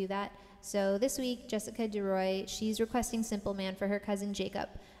us to do that. So this week, Jessica DeRoy, she's requesting Simple Man for her cousin Jacob.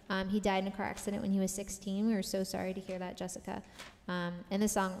 He died in a car accident when he was 16. We were so sorry to hear that, Jessica. And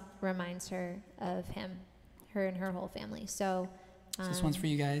this song reminds her of him, her and her whole family. So this one's for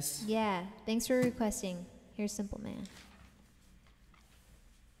you guys. yeah, thanks for requesting. Here's Simple Man.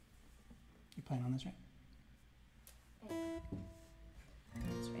 You playing on this, right?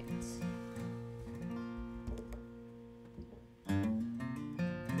 That's right.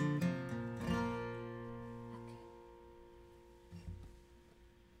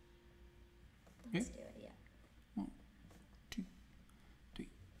 Let's do it, yeah. 1, 2, 3,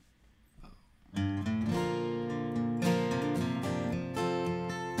 4.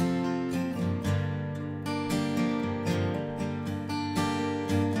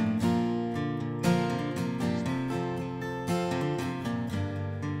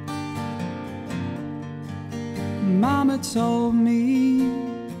 Mama told me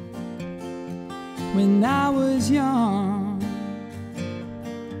when I was young,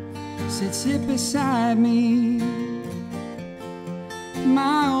 said sit beside me,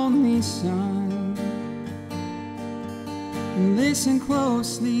 my only son, and listen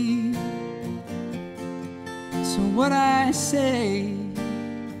closely to what I say.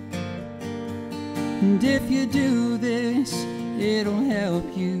 And if you do this, it'll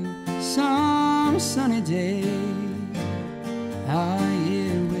help you some sunny day. Ah,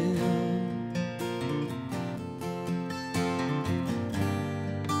 it will.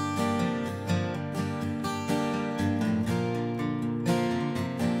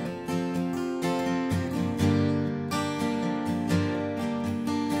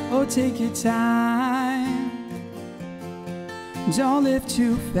 Oh, take your time, don't live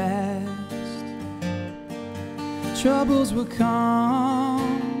too fast. Troubles will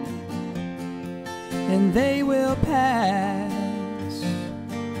come and they will pass.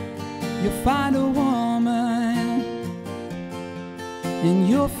 You'll find a woman and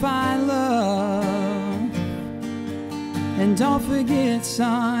you'll find love. And don't forget,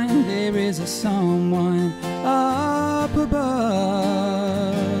 son, there is a someone up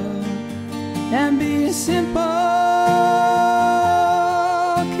above. And be a simple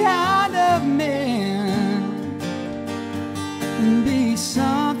kind of man, and be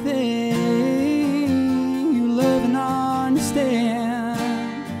something you love and understand.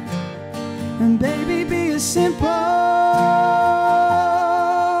 And baby, be a simple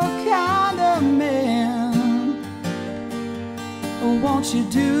kind of man. Oh, won't you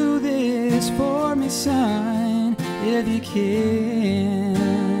do this for me, son, if you can?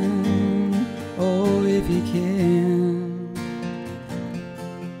 Oh, if you can.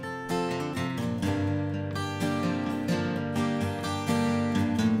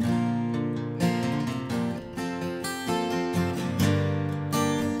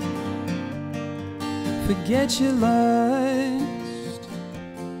 Forget your lust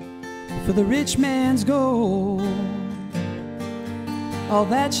for the rich man's gold. All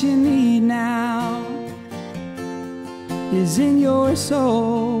that you need now is in your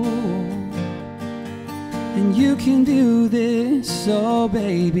soul. And you can do this, so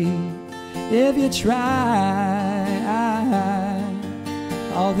baby, if you try.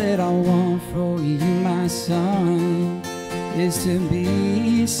 All that I want for you, my son, is to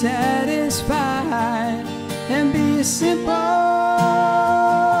be satisfied and be a simple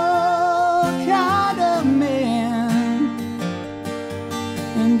kind of man,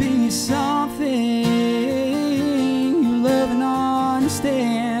 and be something you love and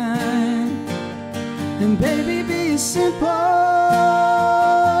understand. And baby, be a simple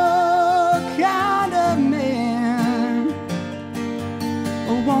kind of man.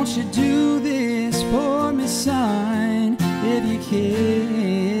 Oh, won't you do this for me, son, if you can?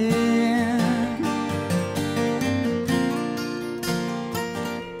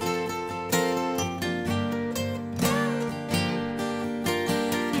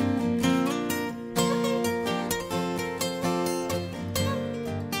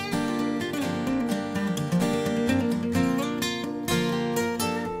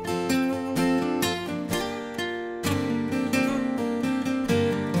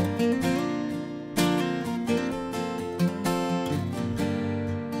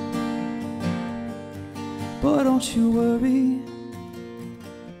 But don't you worry,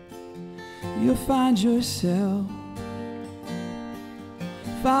 you'll find yourself.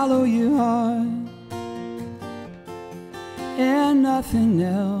 Follow your heart and nothing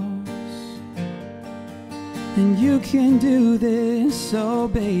else. And you can do this, so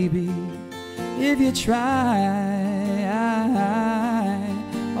baby, if you try.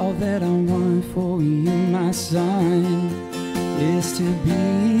 All that I want for you, my my son is to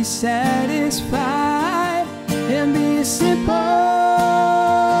be satisfied and be a simple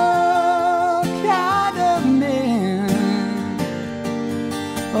kind of man.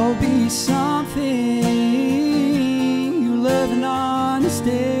 Oh, be something you love and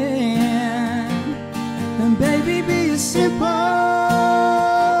understand. And baby, be a simple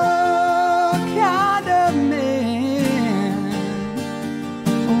kind of man.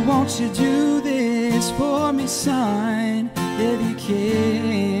 Oh, won't you do this for me, son, if you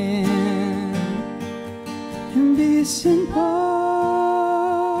can? And be a simple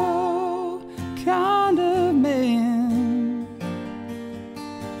kind of man.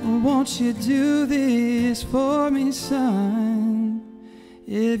 Oh, won't you do this for me, son,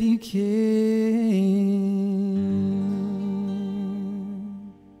 if you can?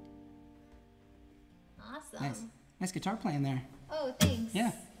 Awesome. Nice guitar playing there. Oh, thanks.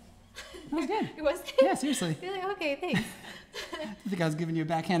 Yeah. That was good. Was it? Yeah, seriously. You're like, okay, thanks. You think I was giving you a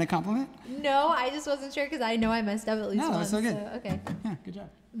backhanded compliment? No, I just wasn't sure because I know I messed up at least No, once. that's so good. Okay, Yeah, good job.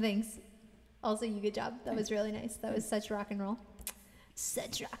 thanks. Also, you good job. That was really nice. That was such rock and roll.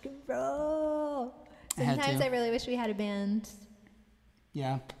 Such rock and roll. I had Sometimes to. I really wish we had a band,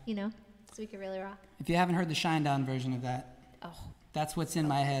 Yeah. you know, so we could really rock. If you haven't heard the Shinedown version of that, Oh, that's what's in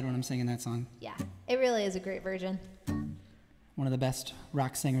my head when I'm singing that song. yeah. It really is a great version. One of the best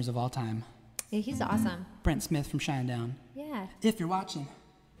rock singers of all time. Yeah, he's awesome. Brent Smith from Shinedown. Yeah. If you're watching,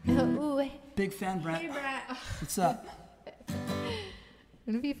 Ooh, hey, big fan, Brent. Brett. What's up?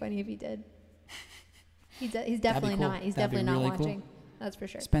 Wouldn't it be funny if he did? He's definitely cool. not. He's That'd be definitely not really cool. watching. That's for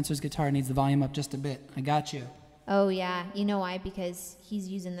sure. Spencer's guitar needs the volume up just a bit. I got you. Oh yeah, you know why? Because he's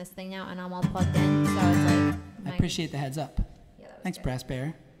using this thing now, and I'm all plugged in. So it's like. I appreciate the heads up. Yeah, that was Thanks, good. Brass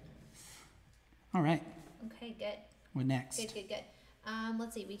Bear. All right. Okay, good. What next? Good, good, good.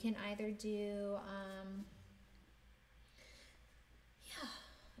 Let's see. We can either do.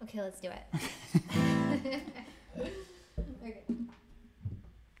 Yeah. Okay, let's do it. Okay.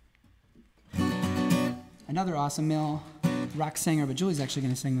 Another awesome male rock singer, but Julie's actually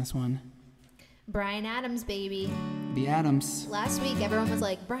going to sing this one. Bryan Adams, baby. The Adams. Last week, everyone was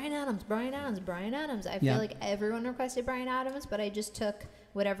like, Bryan Adams, Bryan Adams, Bryan Adams. I feel Yeah. like everyone requested Bryan Adams, but I just took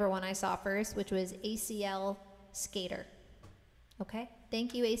whatever one I saw first, which was ACL Skater. Okay?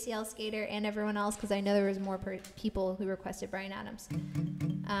 Thank you, ACL Skater, and everyone else, because I know there was more people who requested Bryan Adams.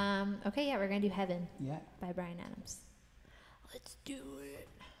 Okay, yeah, we're going to do Heaven Yeah. by Bryan Adams. Let's do it.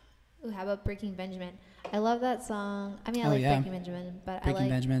 Ooh, how about Breaking Benjamin? I love that song. I mean, I Oh, like yeah. Breaking Benjamin, but Breaking I like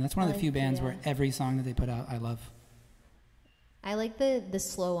Benjamin. That's one of I the few like bands the, where every song that they put out, I love. I like the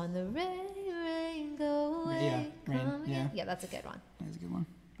slow one. The rain, go away. Yeah, Rain, come yeah. again. Yeah, that's a good one. That's a good one.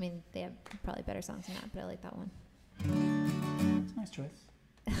 I mean, they have probably better songs than that, but I like that one. It's a nice choice.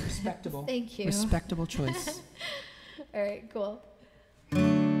 Respectable. Thank you. Respectable choice. All right, cool.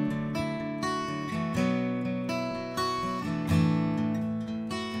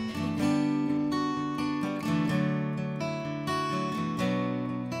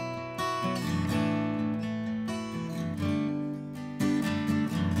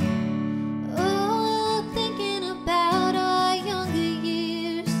 Oh, thinking about our younger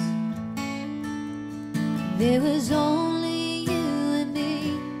years. There was only you and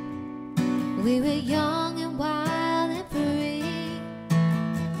me. We were young and wild and free.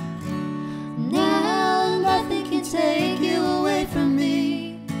 Now nothing can take you away from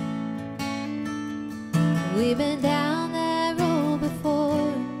me. We've been down that road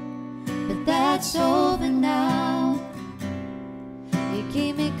before, but that's over now. You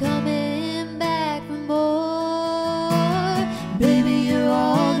keep me coming back for more. Baby, you're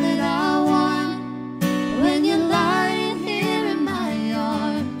all that I want. When you're lying here in my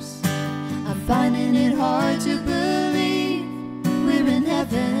arms, I'm finding it hard to believe we're in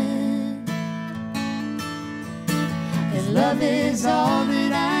heaven. And love is all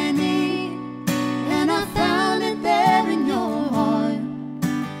that I need, and I found it there in your heart.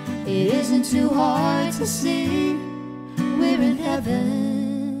 It isn't too hard to see we're in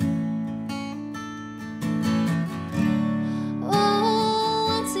heaven. Oh,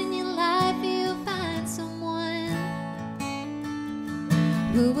 once in your life you'll find someone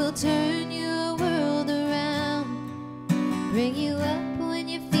who will turn your world around, bring you up when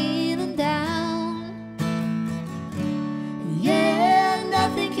you're feeling down. Yeah,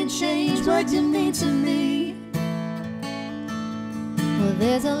 nothing can change what you mean to me. Well,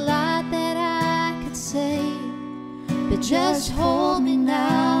 there's a lot that I could say, but just hold me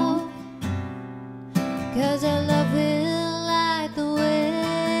now, 'cause our love will light the way.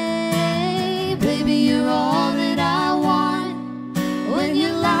 Baby, you're all that I want. When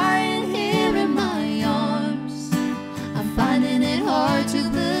you're lying here in my arms,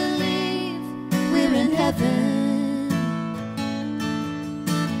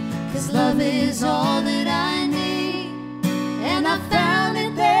 is all that I need, and I found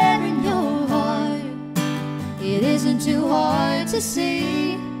it there in your heart. It isn't too hard to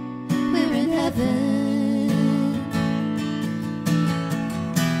see, we're in heaven.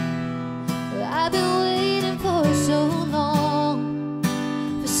 I've been waiting for so long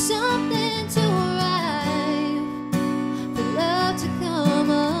for something to arrive, for love to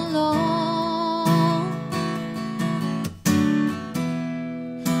come along.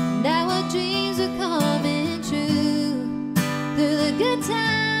 Now our dreams are coming true, through the good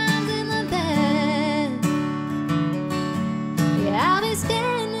times and the bad. Yeah, I'll be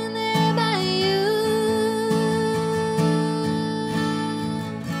standing there by you,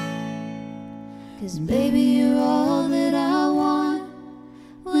 'cause baby, you're all that I want.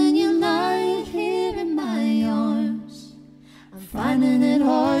 When you're lying here in my arms, I'm finding it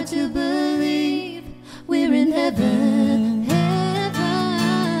hard to believe we're in heaven,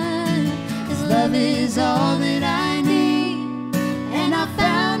 heaven. 'Cause love is all that I need, and I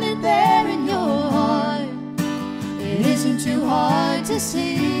found it there in your heart. It isn't too hard to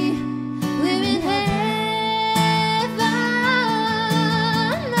see, we're in heaven.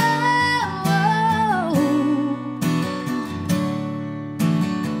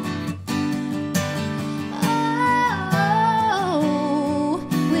 Oh,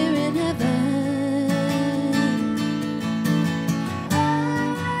 we're in heaven.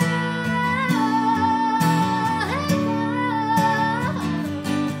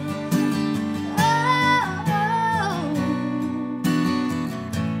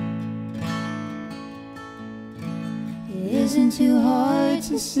 It isn't too hard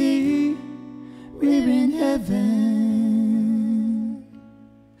to see, we're in heaven.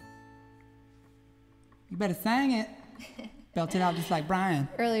 You better sing it. Belt it out just like Brian.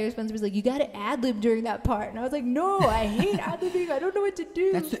 Earlier, Spencer was like, "You got to ad lib during that part," and I was like, "No, I hate ad libbing. I don't know what to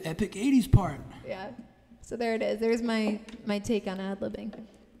do." That's the epic 80s part. Yeah. So there it is. There's my take on ad libbing.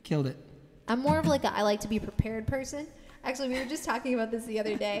 Killed it. I'm more of like a I like to be prepared person. Actually, we were just talking about this the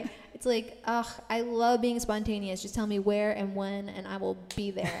other day. It's like, I love being spontaneous. Just tell me where and when, and I will be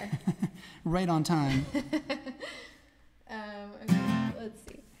there. Right on time. Okay, let's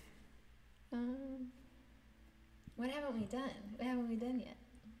see. What haven't we done? What haven't we done yet?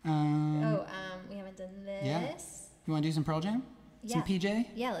 We haven't done this. Yeah. You want to do some Pearl Jam? Yeah. Some PJ?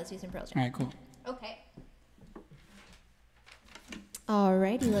 Yeah, let's do some Pearl Jam. All right, cool. Okay.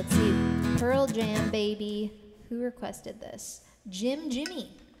 Alrighty, let's see. Pearl Jam, baby. Who requested this? Jim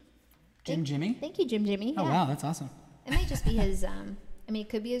Jimmy. Jimmy? Thank you, Jim Jimmy. Oh, Yeah. wow, that's awesome. It might just be his, it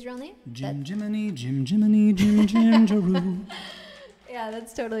could be his real name. Jim Jiminy, Jim Jaroo. Yeah,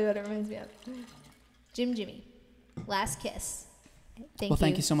 that's totally what it reminds me of. Jim Jimmy. Last Kiss.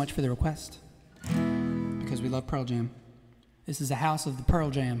 Thank you so much for the request. Because we love Pearl Jam. This is a house of the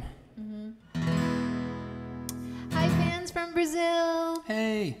Pearl Jam. Hi, fans from Brazil.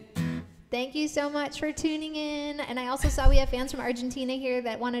 Hey. Thank you so much for tuning in. And I also saw we have fans from Argentina here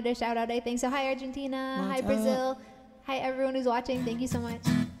that wanted a shout out, I think. So hi, Argentina. What's hi, Brazil. Hi, everyone who's watching. Thank you so much.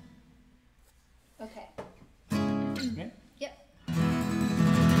 Okay. Okay. Yep.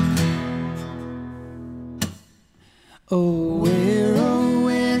 Oh,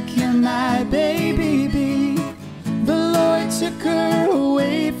 where can my baby be? The Lord took her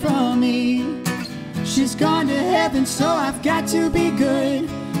away from me. She's gone to heaven, so I've got to be good,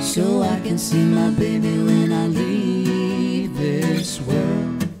 so I can see my baby when I leave this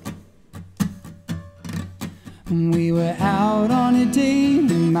world. We were out on a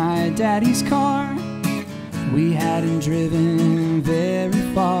date in my daddy's car. We hadn't driven very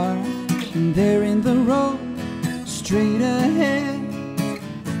far, and there in the road, straight ahead,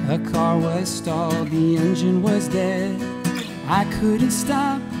 a car was stalled, the engine was dead. I couldn't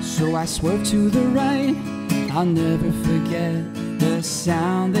stop, so I swerved to the right. I'll never forget the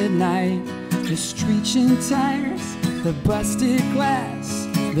sound at night, the screeching tires, the busted glass,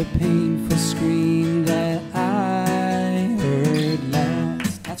 the painful scream that I heard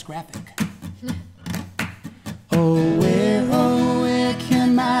last. That's graphic. Oh, where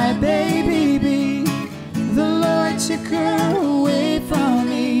can my baby be? The Lord took her away from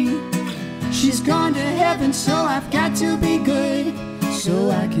me. She's gone to heaven, so I've got to be good, so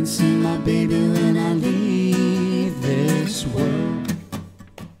I can see my baby when I leave this world.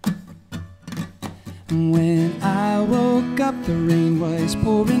 When I woke up, the rain was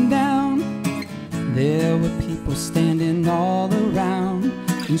pouring down. There were people standing all around,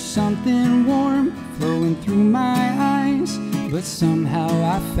 and something warm flowing through my eyes. But somehow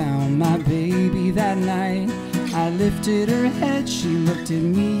I found my baby that night. I lifted her head, she looked at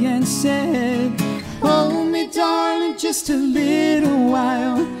me and said, "Hold me, darling, just a little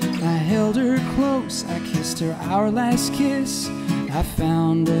while. I held her close, I kissed her our last kiss. I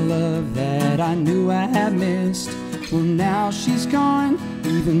found a love that I knew I had missed. Well, now she's gone,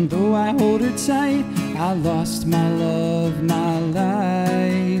 even though I hold her tight. I lost my love, my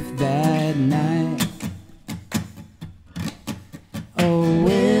life that night. Oh,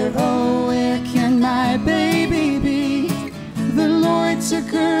 where can my baby be? The Lord took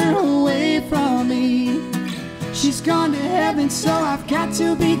her away from me. She's gone to heaven, so I've got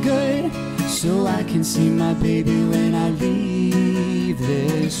to be good, so I can see my baby when I leave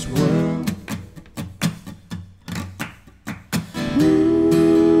this world.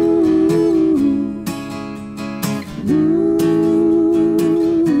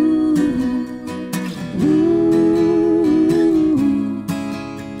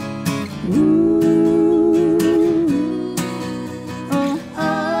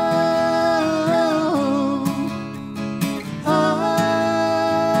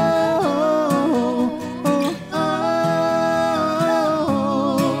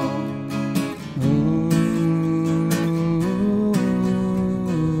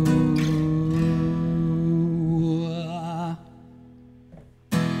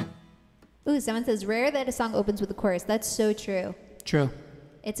 Someone says, rare that a song opens with a chorus. That's so true. True.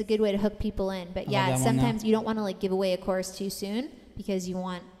 It's a good way to hook people in. But yeah, sometimes you don't want to like give away a chorus too soon because you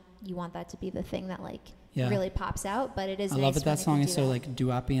want that to be the thing that like really pops out. But it is. I love that song is so like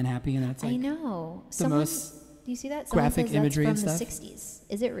doo-woppy and happy, and it's like I know. The most do you see that? Graphic imagery and stuff. From the 60s.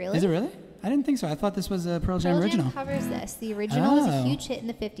 Is it really? Is it really? I didn't think so. I thought this was a Pearl Jam original. Pearl Jam covers this. The original was a huge hit in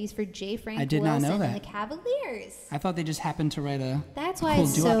the 50s for J. Frank I did Wilson not know that. and the Cavaliers. I thought they just happened to write a That's why cool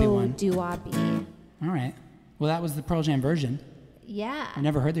it's doo-woppy so one. doo-woppy. All right. Well, that was the Pearl Jam version. Yeah. I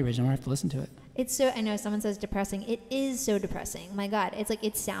never heard the original. I have to listen to it. It's so, I know someone says depressing. It is so depressing. My God. It's like,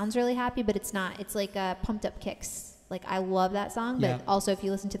 it sounds really happy, but it's not. It's like pumped up kicks. Like, I love that song, but also if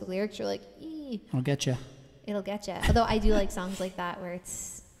you listen to the lyrics, you're like, ee. It'll get you. It'll get you. Although I do like songs like that where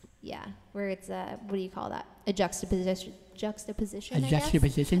it's, where it's, what do you call that? A juxtaposition. A juxtaposition?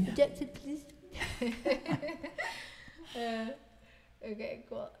 Okay,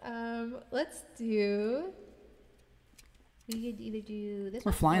 cool. Let's do. We could either do this.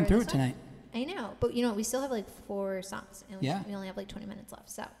 We're flying through it tonight. I know, but you know, we still have like 4 songs, and we only have like 20 minutes left.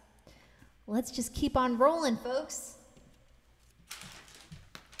 So let's just keep on rolling, folks.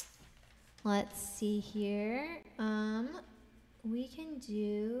 Let's see here. We can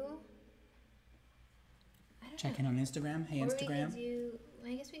do. Check in on Instagram. Hey, Instagram.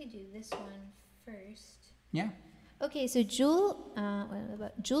 I guess we could do this one first. Yeah. Okay, so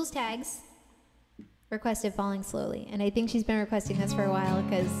Jules Tags requested Falling Slowly, and I think she's been requesting this for a while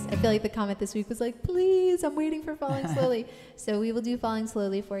because I feel like the comment this week was like, please, I'm waiting for Falling Slowly. So we will do Falling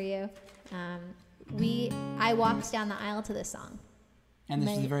Slowly for you. I walked down the aisle to this song. And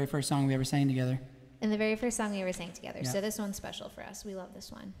this is the very first song we ever sang together. And the very first song we ever sang together. Yeah. So this one's special for us. We love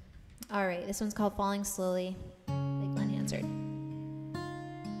this one. All right, this one's called Falling Slowly by Glenn Hansard.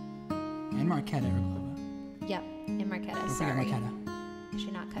 And Marquetta Irglova. Yep, and Marquetta. Don't Sorry. forget Marquetta. I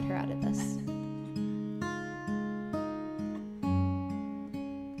should not cut her out of this.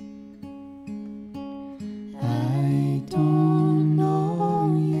 I don't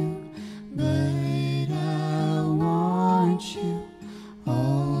know you, but I want you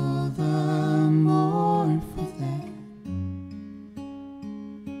all the more for that.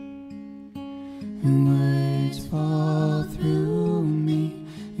 And words fall through me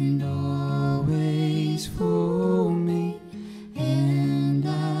and always fool me, and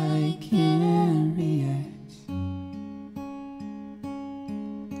I can't react.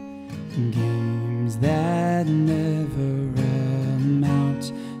 Games that never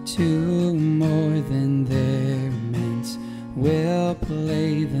amount to more than they're meant will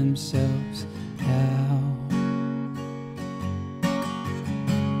play themselves out.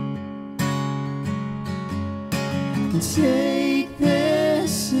 And take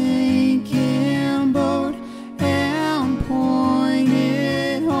this sinking boat and point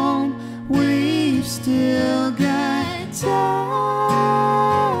it home. We've still got time.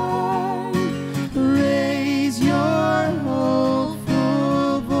 Raise your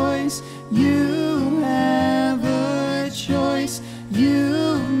hopeful voice. You have a choice.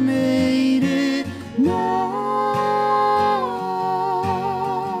 You've made it now.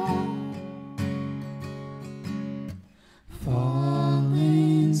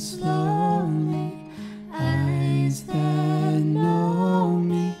 Falling slowly, eyes that know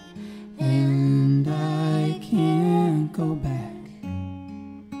me, and I can't go back.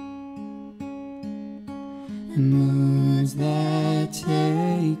 Moods that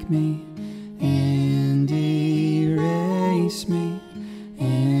take me and erase me,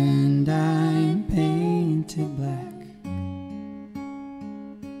 and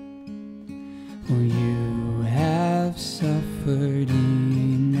For you have suffered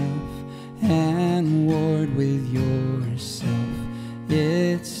enough and warred with yourself.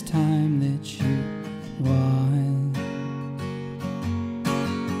 It's time that you won.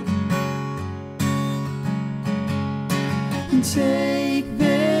 Take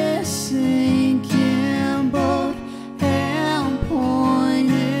this sinking boat and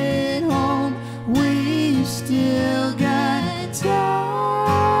point it home. We've still got time.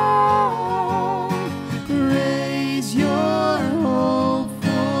 Raise your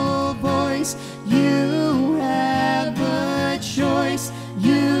hopeful voice. You have a choice.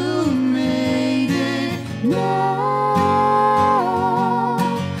 You made it now.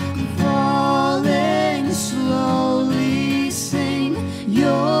 Falling slowly, sing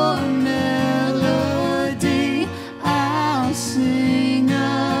your melody. I'll sing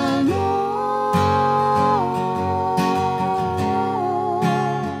along.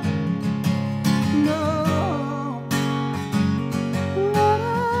 No.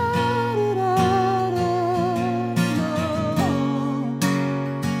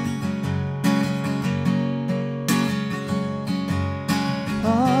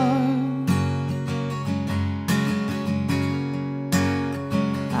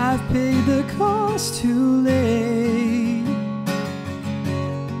 I've paid the cost too late.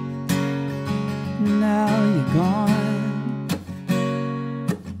 Now you're gone.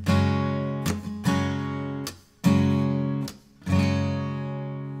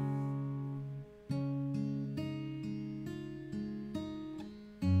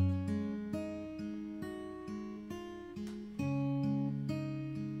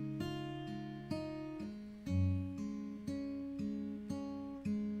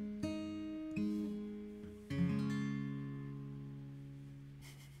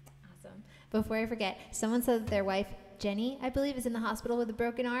 Awesome. Before I forget, someone said that their wife, Jenny, I believe, is in the hospital with a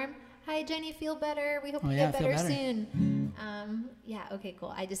broken arm. Hi, Jenny. Feel better. We hope you get feel better better. soon. Yeah. Okay.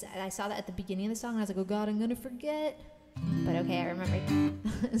 Cool. I saw that at the beginning of the song. And I was like, oh God, I'm gonna forget. But okay, I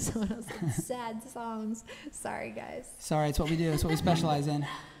remembered. Someone else said sad songs. Sorry, guys. Sorry, it's what we do. It's what we specialize in.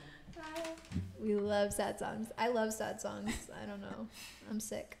 We love sad songs. I love sad songs. I don't know. I'm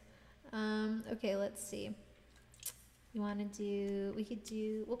sick. Okay, let's see. You want to do,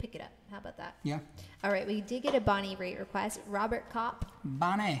 we'll pick it up. How about that? Yeah. All right, we did get a Bonnie Raitt request. Robert Kopp.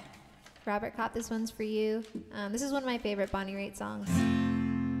 Bonnie. Robert Kopp, this one's for you. This is one of my favorite Bonnie Raitt songs.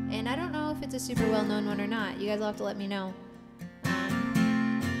 And I don't know if it's a super well-known one or not. You guys will have to let me know.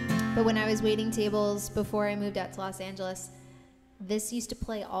 But when I was waiting tables before I moved out to Los Angeles, this used to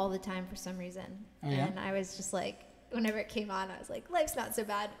play all the time for some reason. Oh, yeah? And I was just like, whenever it came on, I was like, life's not so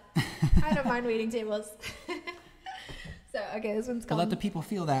bad. I don't mind waiting tables. So, okay, this one's But called... let the people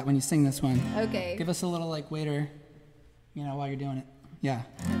feel that when you sing this one. Okay. Give us a little, like, waiter, while you're doing it. Yeah.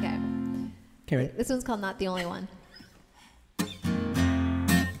 Okay. Okay, ready? This one's called Not the Only One.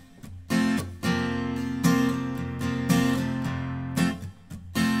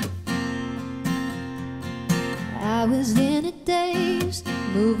 I was in a daze,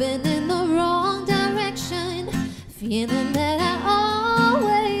 moving in the wrong direction, feeling that I'll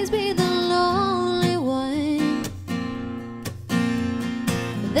always be the lonely one.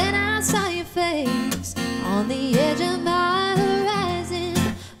 Then I saw your face on the edge of my horizon,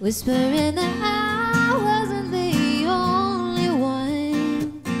 whispering that I wasn't the only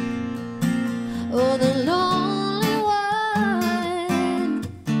one. Oh, the lonely one.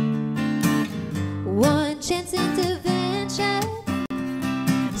 One chance intervention,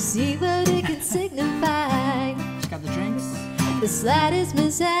 see what it can signify. Just got the drinks. The slightest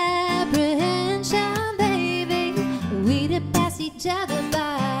misapprehension, baby, we'd have passed each other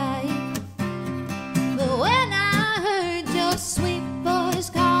by. But when I heard your sweet voice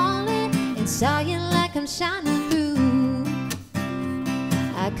calling and saw you like I'm shining through,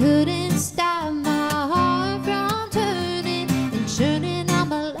 I couldn't stop my heart from turning and churning on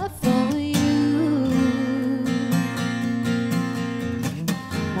my love for you.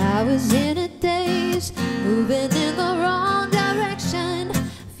 I was in a daze, moving in the wrong direction,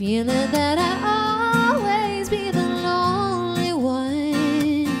 feeling that I'll always be the lonely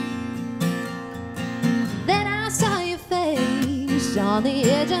one. Then I saw your face on the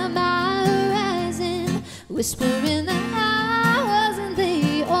edge of my horizon, whispering that I wasn't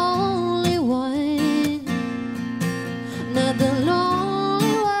the only one. Not the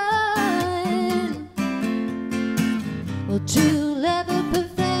lonely one. Well, true love of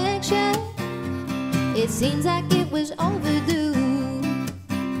perfection, it seems like it was overdue.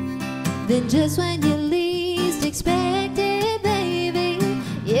 Then just when you least expect it, baby,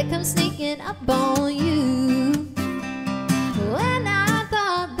 it comes sneaking up on you. When I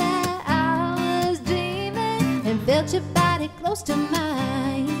thought that I felt your body close to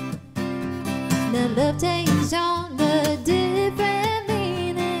mine. Now love takes on a different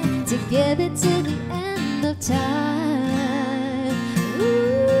meaning, together till the end of time.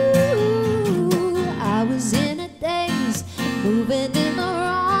 Ooh, I was in a daze, moving in the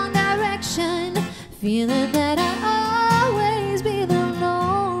wrong direction, feeling that I'll always be the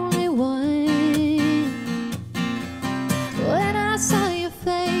lonely one. When I saw your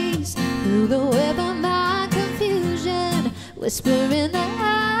face through the web of my confusion, whispering that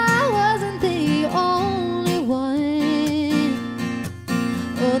I wasn't the only one,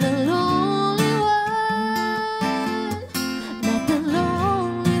 or the lonely one, not the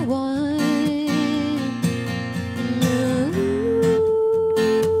lonely one.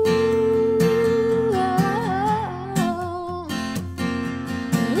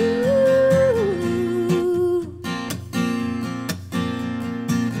 Ooh,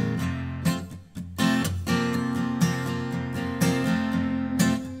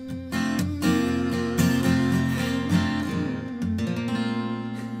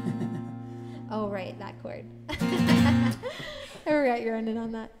 oh, right, that chord. I forgot you're ending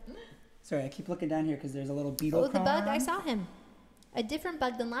on that. Sorry, I keep looking down here because there's a little beetle. Oh, the bug, I crawling saw him. A different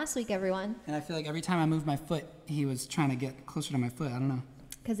bug than last week, everyone. And I feel like every time I move my foot, he was trying to get closer to my foot. I don't know.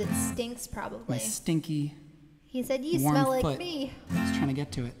 Because it stinks, probably. My stinky, He said, you warm smell like foot. me. I was trying to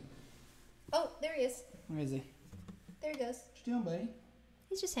get to it. Oh, there he is. Where is he? There he goes. What you doing, buddy?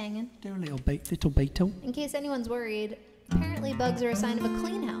 He's just hanging. Doing little beetle. In case anyone's worried, apparently bugs are a sign of a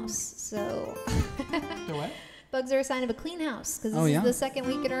clean house. So The what? bugs are a sign of a clean house. Because this Oh, yeah? is the second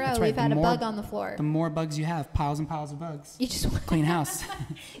week in a row That's right, we've had the a more- bug on the floor. The more bugs you have, piles and piles of bugs. You just want, Clean house.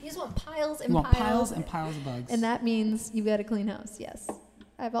 you just want piles and You want piles. piles and piles of bugs. And that means you've got a clean house, yes.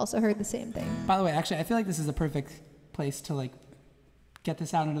 I've also heard the same thing. By the way, actually, I feel like this is a perfect place to like get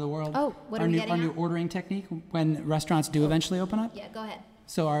this out into the world. Oh, what our are we new, getting Our new at? ordering technique when restaurants do eventually open up. Yeah, go ahead.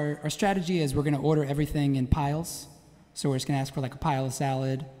 So our strategy is we're going to order everything in piles. So we're just going to ask for like a pile of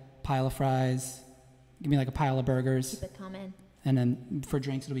salad, pile of fries, give me like a pile of burgers, Keep it coming. and then for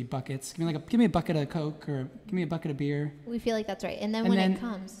drinks it'll be buckets. Give me a bucket of Coke or give me a bucket of beer. We feel like that's right. And then And when then- it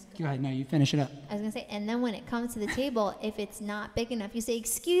comes, Go ahead, no, you finish it up. I was going to say, and then when it comes to the table, if it's not big enough, you say,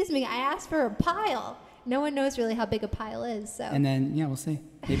 excuse me, I asked for a pile. No one knows really how big a pile is, so. And then yeah, we'll see.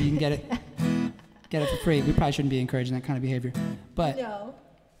 Maybe you can get it for free. We probably shouldn't be encouraging that kind of behavior, but No.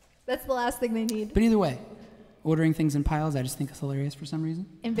 That's the last thing they need. either way, ordering things in piles I just think is hilarious for some reason.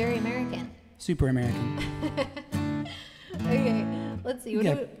 And very American. Super American. Okay, let's see.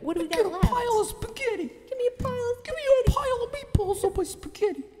 What do we got left? of spaghetti. Give me a pile of Give me a pile of meatballs up with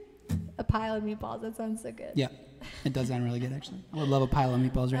spaghetti. A pile of meatballs. That sounds so good. Yeah, it does sound really good actually. I would love a pile of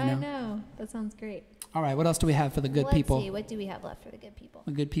meatballs right I now. know. That sounds great. All right, what else do we have for the good Let's people? see. What do we have left for the good people?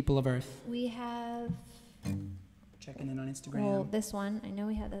 The good people of Earth. We have, Checking in on Instagram. well, this one. I know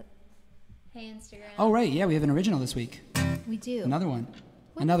we have a, hey, Instagram. Oh right, yeah, we have an original this week. We do. Another one.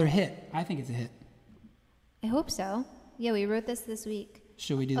 What? Another hit. I think it's a hit. I hope so. Yeah, we wrote this week.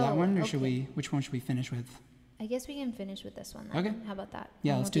 Should we do that Oh, one or should okay. which one should we finish with? I guess we can finish with this one then. Okay. How about that?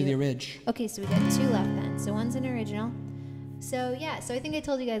 Yeah, And let's we'll do the it- Ridge. Okay, so we got two left then. So one's an original. So yeah, so I think I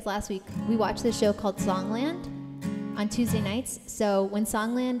told you guys last week, we watched this show called Songland on Tuesday nights. So when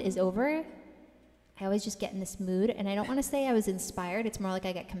Songland is over, I always just get in this mood, and I don't want to say I was inspired. It's more like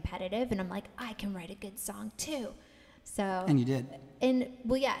I get competitive, and I'm like, I can write a good song too. So And you did. and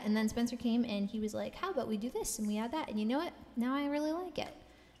well, yeah, and then Spencer came and he was like, how about we do this and we add that, and you know what? Now I really like it.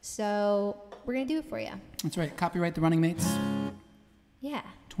 So we're gonna do it for you. That's right. Copyright the Running Mates Yeah.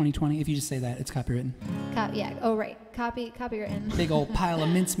 2020. If you just say that, it's copywritten. Yeah. Oh right. Copywritten. Big old pile of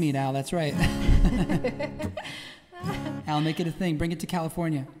mincemeat, Al. That's right. Al, make it a thing. Bring it to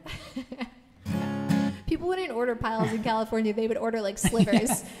California. People wouldn't order piles in California. They would order like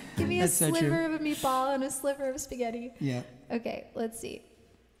slivers. Give me a that's so true. sliver of a meatball and a sliver of spaghetti. Yeah. Okay, let's see.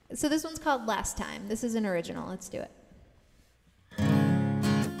 So this one's called Last Time. This is an original. Let's do it.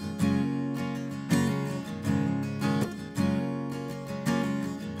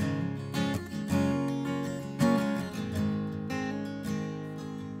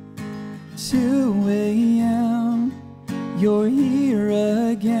 Two a.m. You're here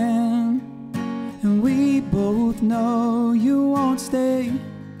again, and we both know you won't stay.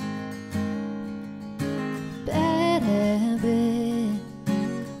 Bad habit,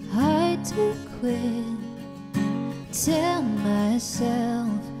 hard to quit. Tell myself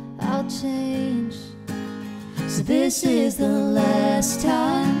I'll change. So this is the last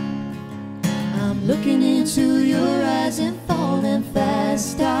time I'm looking into your eyes and falling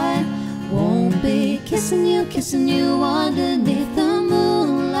fast. I won't be kissing you underneath the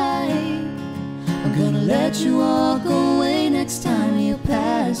moonlight. I'm gonna let let you walk away next time you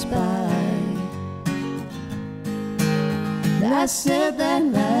pass by. I said that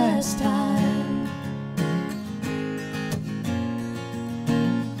last time.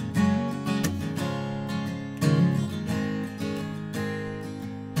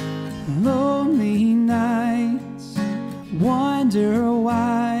 Lonely nights, wonder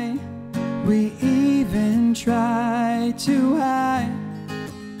why we even try to hide.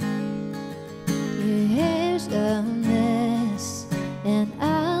 Your hair's a mess, and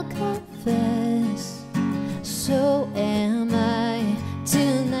I'll confess, so am I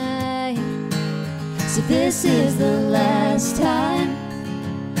tonight. So this is the last time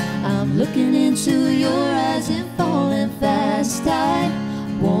I'm looking into your eyes and falling fast. I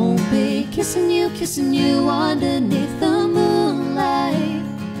won't be kissing you underneath the moonlight.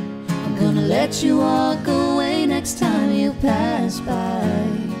 I'm gonna let you walk away next time you pass by.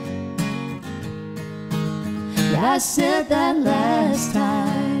 Yeah, I said that last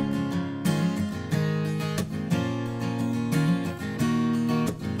time.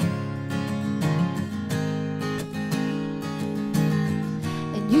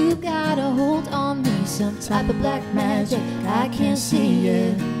 And you got a hold on me, some type of black magic I can't see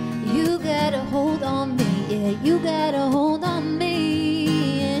it. You got a hold on me, yeah, you got a hold on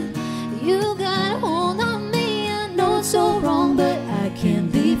me. You got a hold on me, I know it's so wrong, but I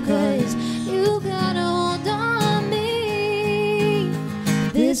can't leave 'cause you got a hold on me.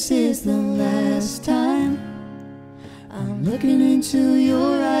 This is the last time I'm looking into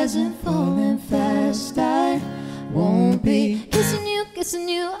your eyes and falling fast. I won't be kissing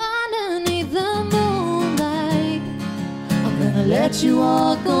you underneath the moonlight. I'm gonna let you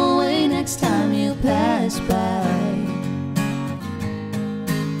walk away next time you pass by.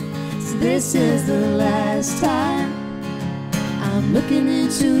 So this is the last time I'm looking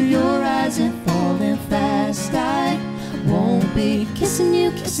into your eyes and falling fast. I won't be kissing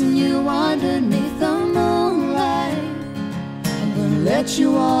you underneath the moonlight. I'm gonna let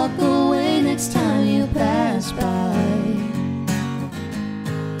you walk away next time you pass by.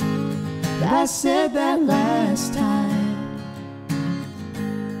 I said that last time.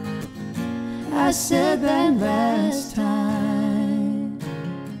 I said that last time.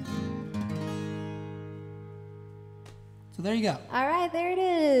 So there you go. All right, there it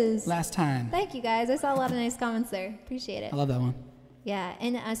is. Last time. Thank you guys. I saw a lot of nice comments there. Appreciate it. I love that one. Yeah,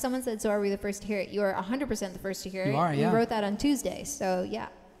 and someone said, so are we the first to hear it? You are 100% the first to hear it. You are, yeah. We wrote that on Tuesday, so yeah.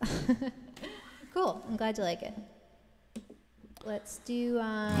 Cool. I'm glad you like it. Let's do,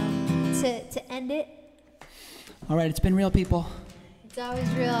 to end it. All right, it's been real, people. It's always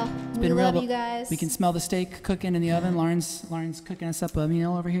real. It's We been real, love but you guys. we can smell the steak cooking in the oven. Lauren's cooking us up a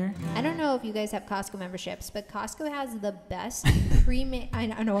meal over here. I don't know if you guys have Costco memberships, but Costco has the best pre-made. I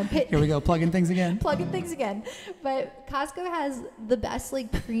know I'm Here we go, plugging things again. plugging things again, but Costco has the best like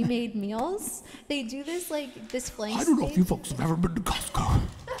pre-made meals. They do this this flank I don't know if steak. you folks have ever been to Costco,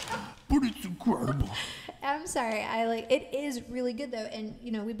 but it's incredible. I'm sorry. It is really good though, and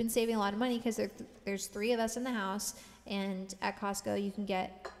we've been saving a lot of money because there's 3 of us in the house, and at Costco you can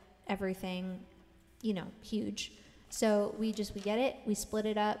get everything, huge. So we get it, we split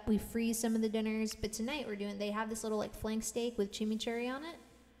it up, we freeze some of the dinners. But tonight they have this little flank steak with chimichurri on it,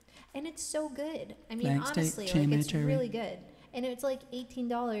 and it's so good. I mean, Flank steak, honestly, it's chimichurri. really good. And it's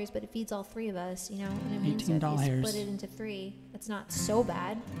 $18, but it feeds all 3 of us. You know what I mean? So if $18. you split it into 3, it's not so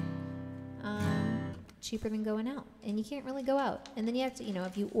bad. Cheaper than going out, and you can't really go out. And then you have to,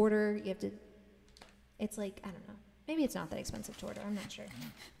 if you order, you have to. It's I don't know. Maybe it's not that expensive to order. I'm not sure.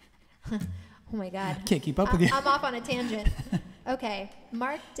 Oh my God. Can't keep up with you. I'm off on a tangent. Okay.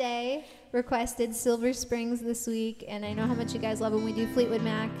 Mark Day requested Silver Springs this week, and I know how much you guys love when we do Fleetwood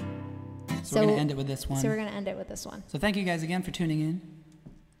Mac. So we're going to end it with this one. So we're going to end it with this one. So thank you guys again for tuning in.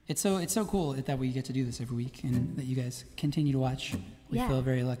 It's so cool that we get to do this every week and that you guys continue to watch. We Yeah. feel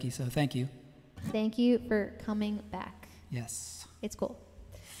very lucky, so thank you. Thank you for coming back. Yes. It's cool.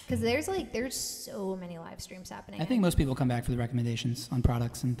 Because there's so many live streams happening. I think most people come back for the recommendations on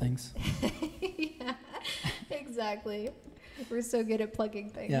products and things. Yeah, exactly. We're so good at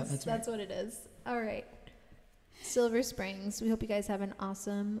plugging things. Yeah, that's right. That's what it is. All right. Silver Springs. We hope you guys have an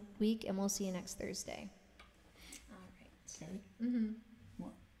awesome week, and we'll see you next Thursday. All right. Okay. Mm-hmm.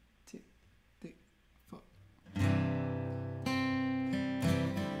 1, 2, 3, 4.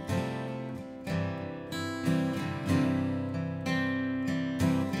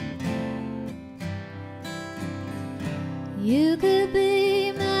 You could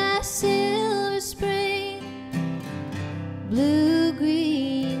be my silver spring,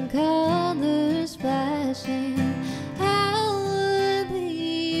 blue-green colors flashing. I would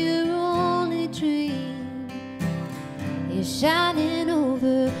be your only dream. You're shining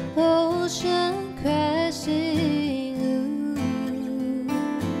over ocean crashing. Ooh.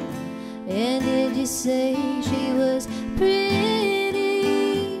 And did you say she was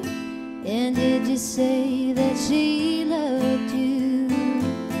pretty? And did you say that she loved you?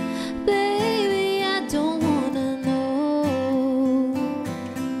 Baby, I don't wanna know.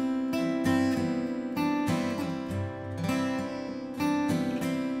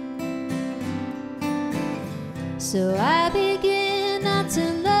 So I begin not to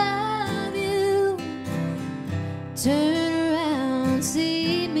love you. Turn around,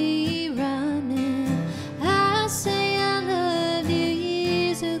 see me running. I say I loved you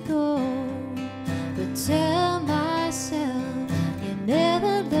years ago, but tell myself you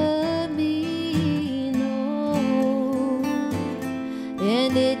never loved me, no.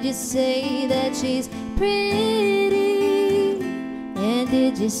 And did you say that she's pretty? And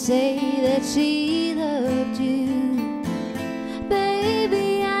did you say that she loved you?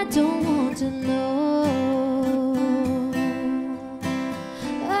 Baby, I don't want to know.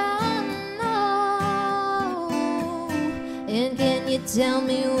 Oh, no. And can you tell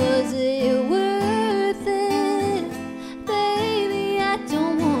me, was it worth it? Baby, I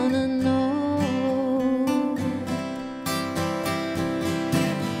don't want to know.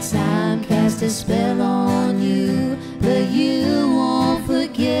 Time cast a spell on you, but you won't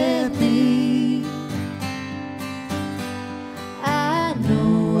forget me. I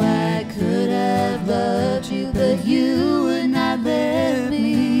know I could have loved you, but you would not let me.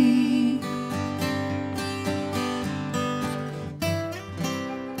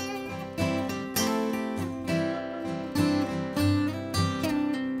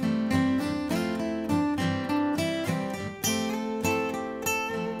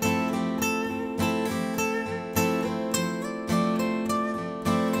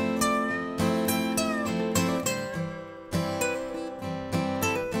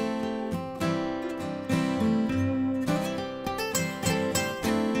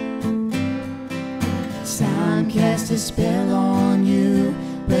 Time cast a spell on you,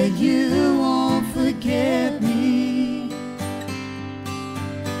 but you won't forget me.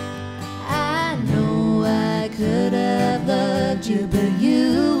 I know I could have loved you, but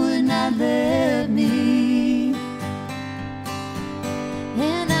you would not let me.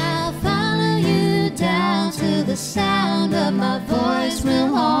 And I'll follow you down to the sound of my voice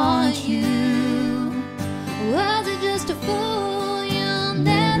will haunt you. Was it just a fool? You'll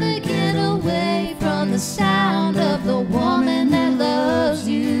never get away from the sound of the woman that loves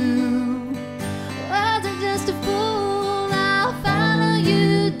you. Was it just a fool? I'll follow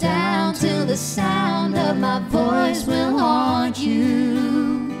you down till the sound of my voice will haunt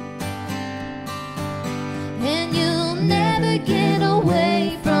you. And you'll never get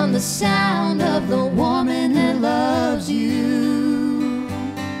away from the sound of the woman that loves you.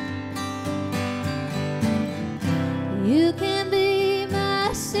 You can be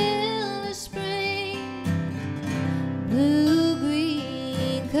my silver spring,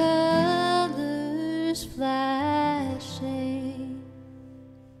 blue-green colors flashing.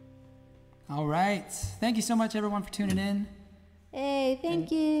 All right. Thank you so much, everyone, for tuning in. Hey,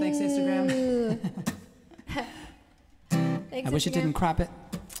 thank you. Thanks, Instagram. Thanks, I wish it didn't crop it.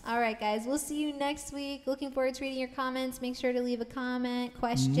 All right, guys. We'll see you next week. Looking forward to reading your comments. Make sure to leave a comment,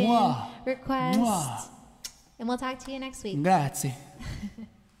 question, Mwah. request. Mwah. And we'll talk to you next week. Grazie.